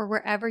Podcasts or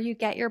wherever you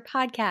get your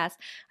podcasts.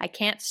 I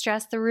can't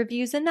stress the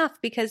reviews enough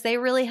because they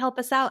really help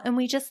us out and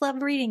we just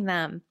love reading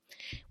them.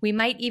 We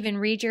might even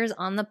read yours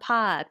on the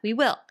pod. We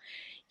will.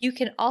 You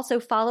can also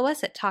follow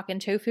us at Talkin'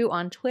 Tofu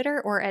on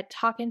Twitter or at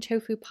Talkin'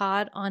 Tofu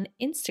Pod on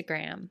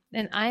Instagram.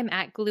 And I'm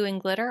at Glue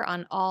and Glitter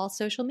on all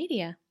social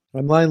media.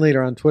 I'm Line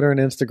Leader on Twitter and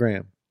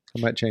Instagram.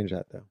 I might change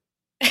that, though.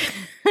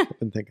 I've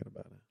been thinking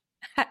about it.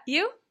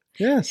 You?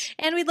 Yes.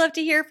 And we'd love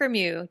to hear from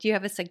you. Do you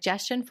have a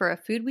suggestion for a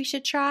food we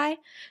should try?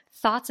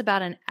 Thoughts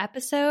about an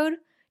episode?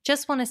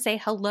 Just want to say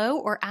hello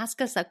or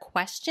ask us a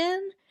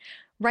question?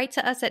 Write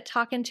to us at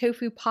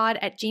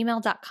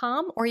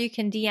talkintofupod@gmail.com or you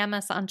can DM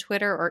us on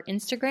Twitter or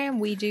Instagram.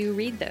 We do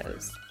read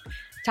those.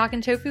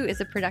 Talkin' Tofu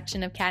is a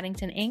production of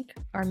Caddington Inc.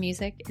 Our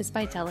music is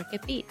by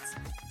Delicate Beats.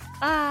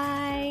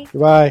 Bye.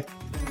 Goodbye.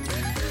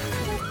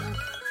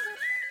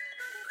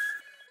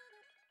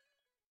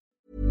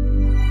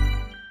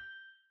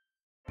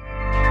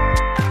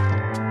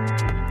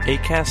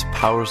 Acast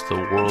powers the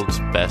world's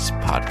best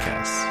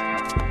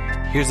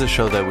podcasts. Here's a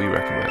show that we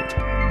recommend.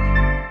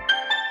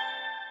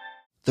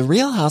 The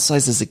Real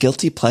Housewives is a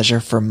guilty pleasure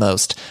for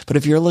most, but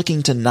if you're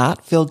looking to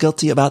not feel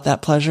guilty about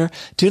that pleasure,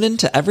 tune in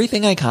to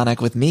Everything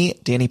Iconic with me,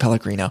 Danny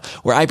Pellegrino,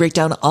 where I break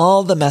down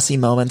all the messy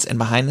moments and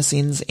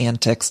behind-the-scenes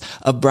antics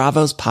of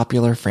Bravo's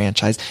popular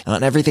franchise. And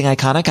on Everything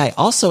Iconic, I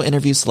also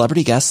interview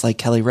celebrity guests like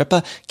Kelly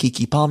Ripa,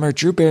 Keke Palmer,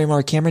 Drew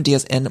Barrymore, Cameron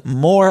Diaz, and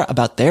more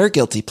about their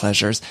guilty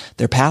pleasures,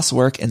 their past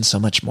work, and so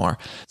much more.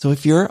 So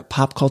if you're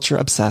pop culture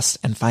obsessed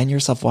and find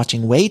yourself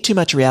watching way too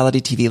much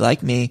reality TV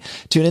like me,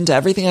 tune into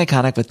Everything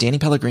Iconic with Danny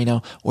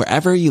Pellegrino,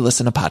 wherever you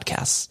listen to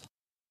podcasts.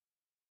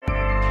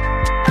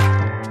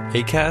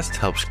 Acast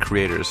helps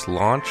creators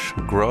launch,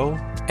 grow,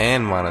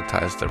 and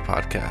monetize their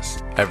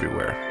podcasts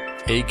everywhere.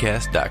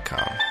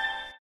 Acast.com.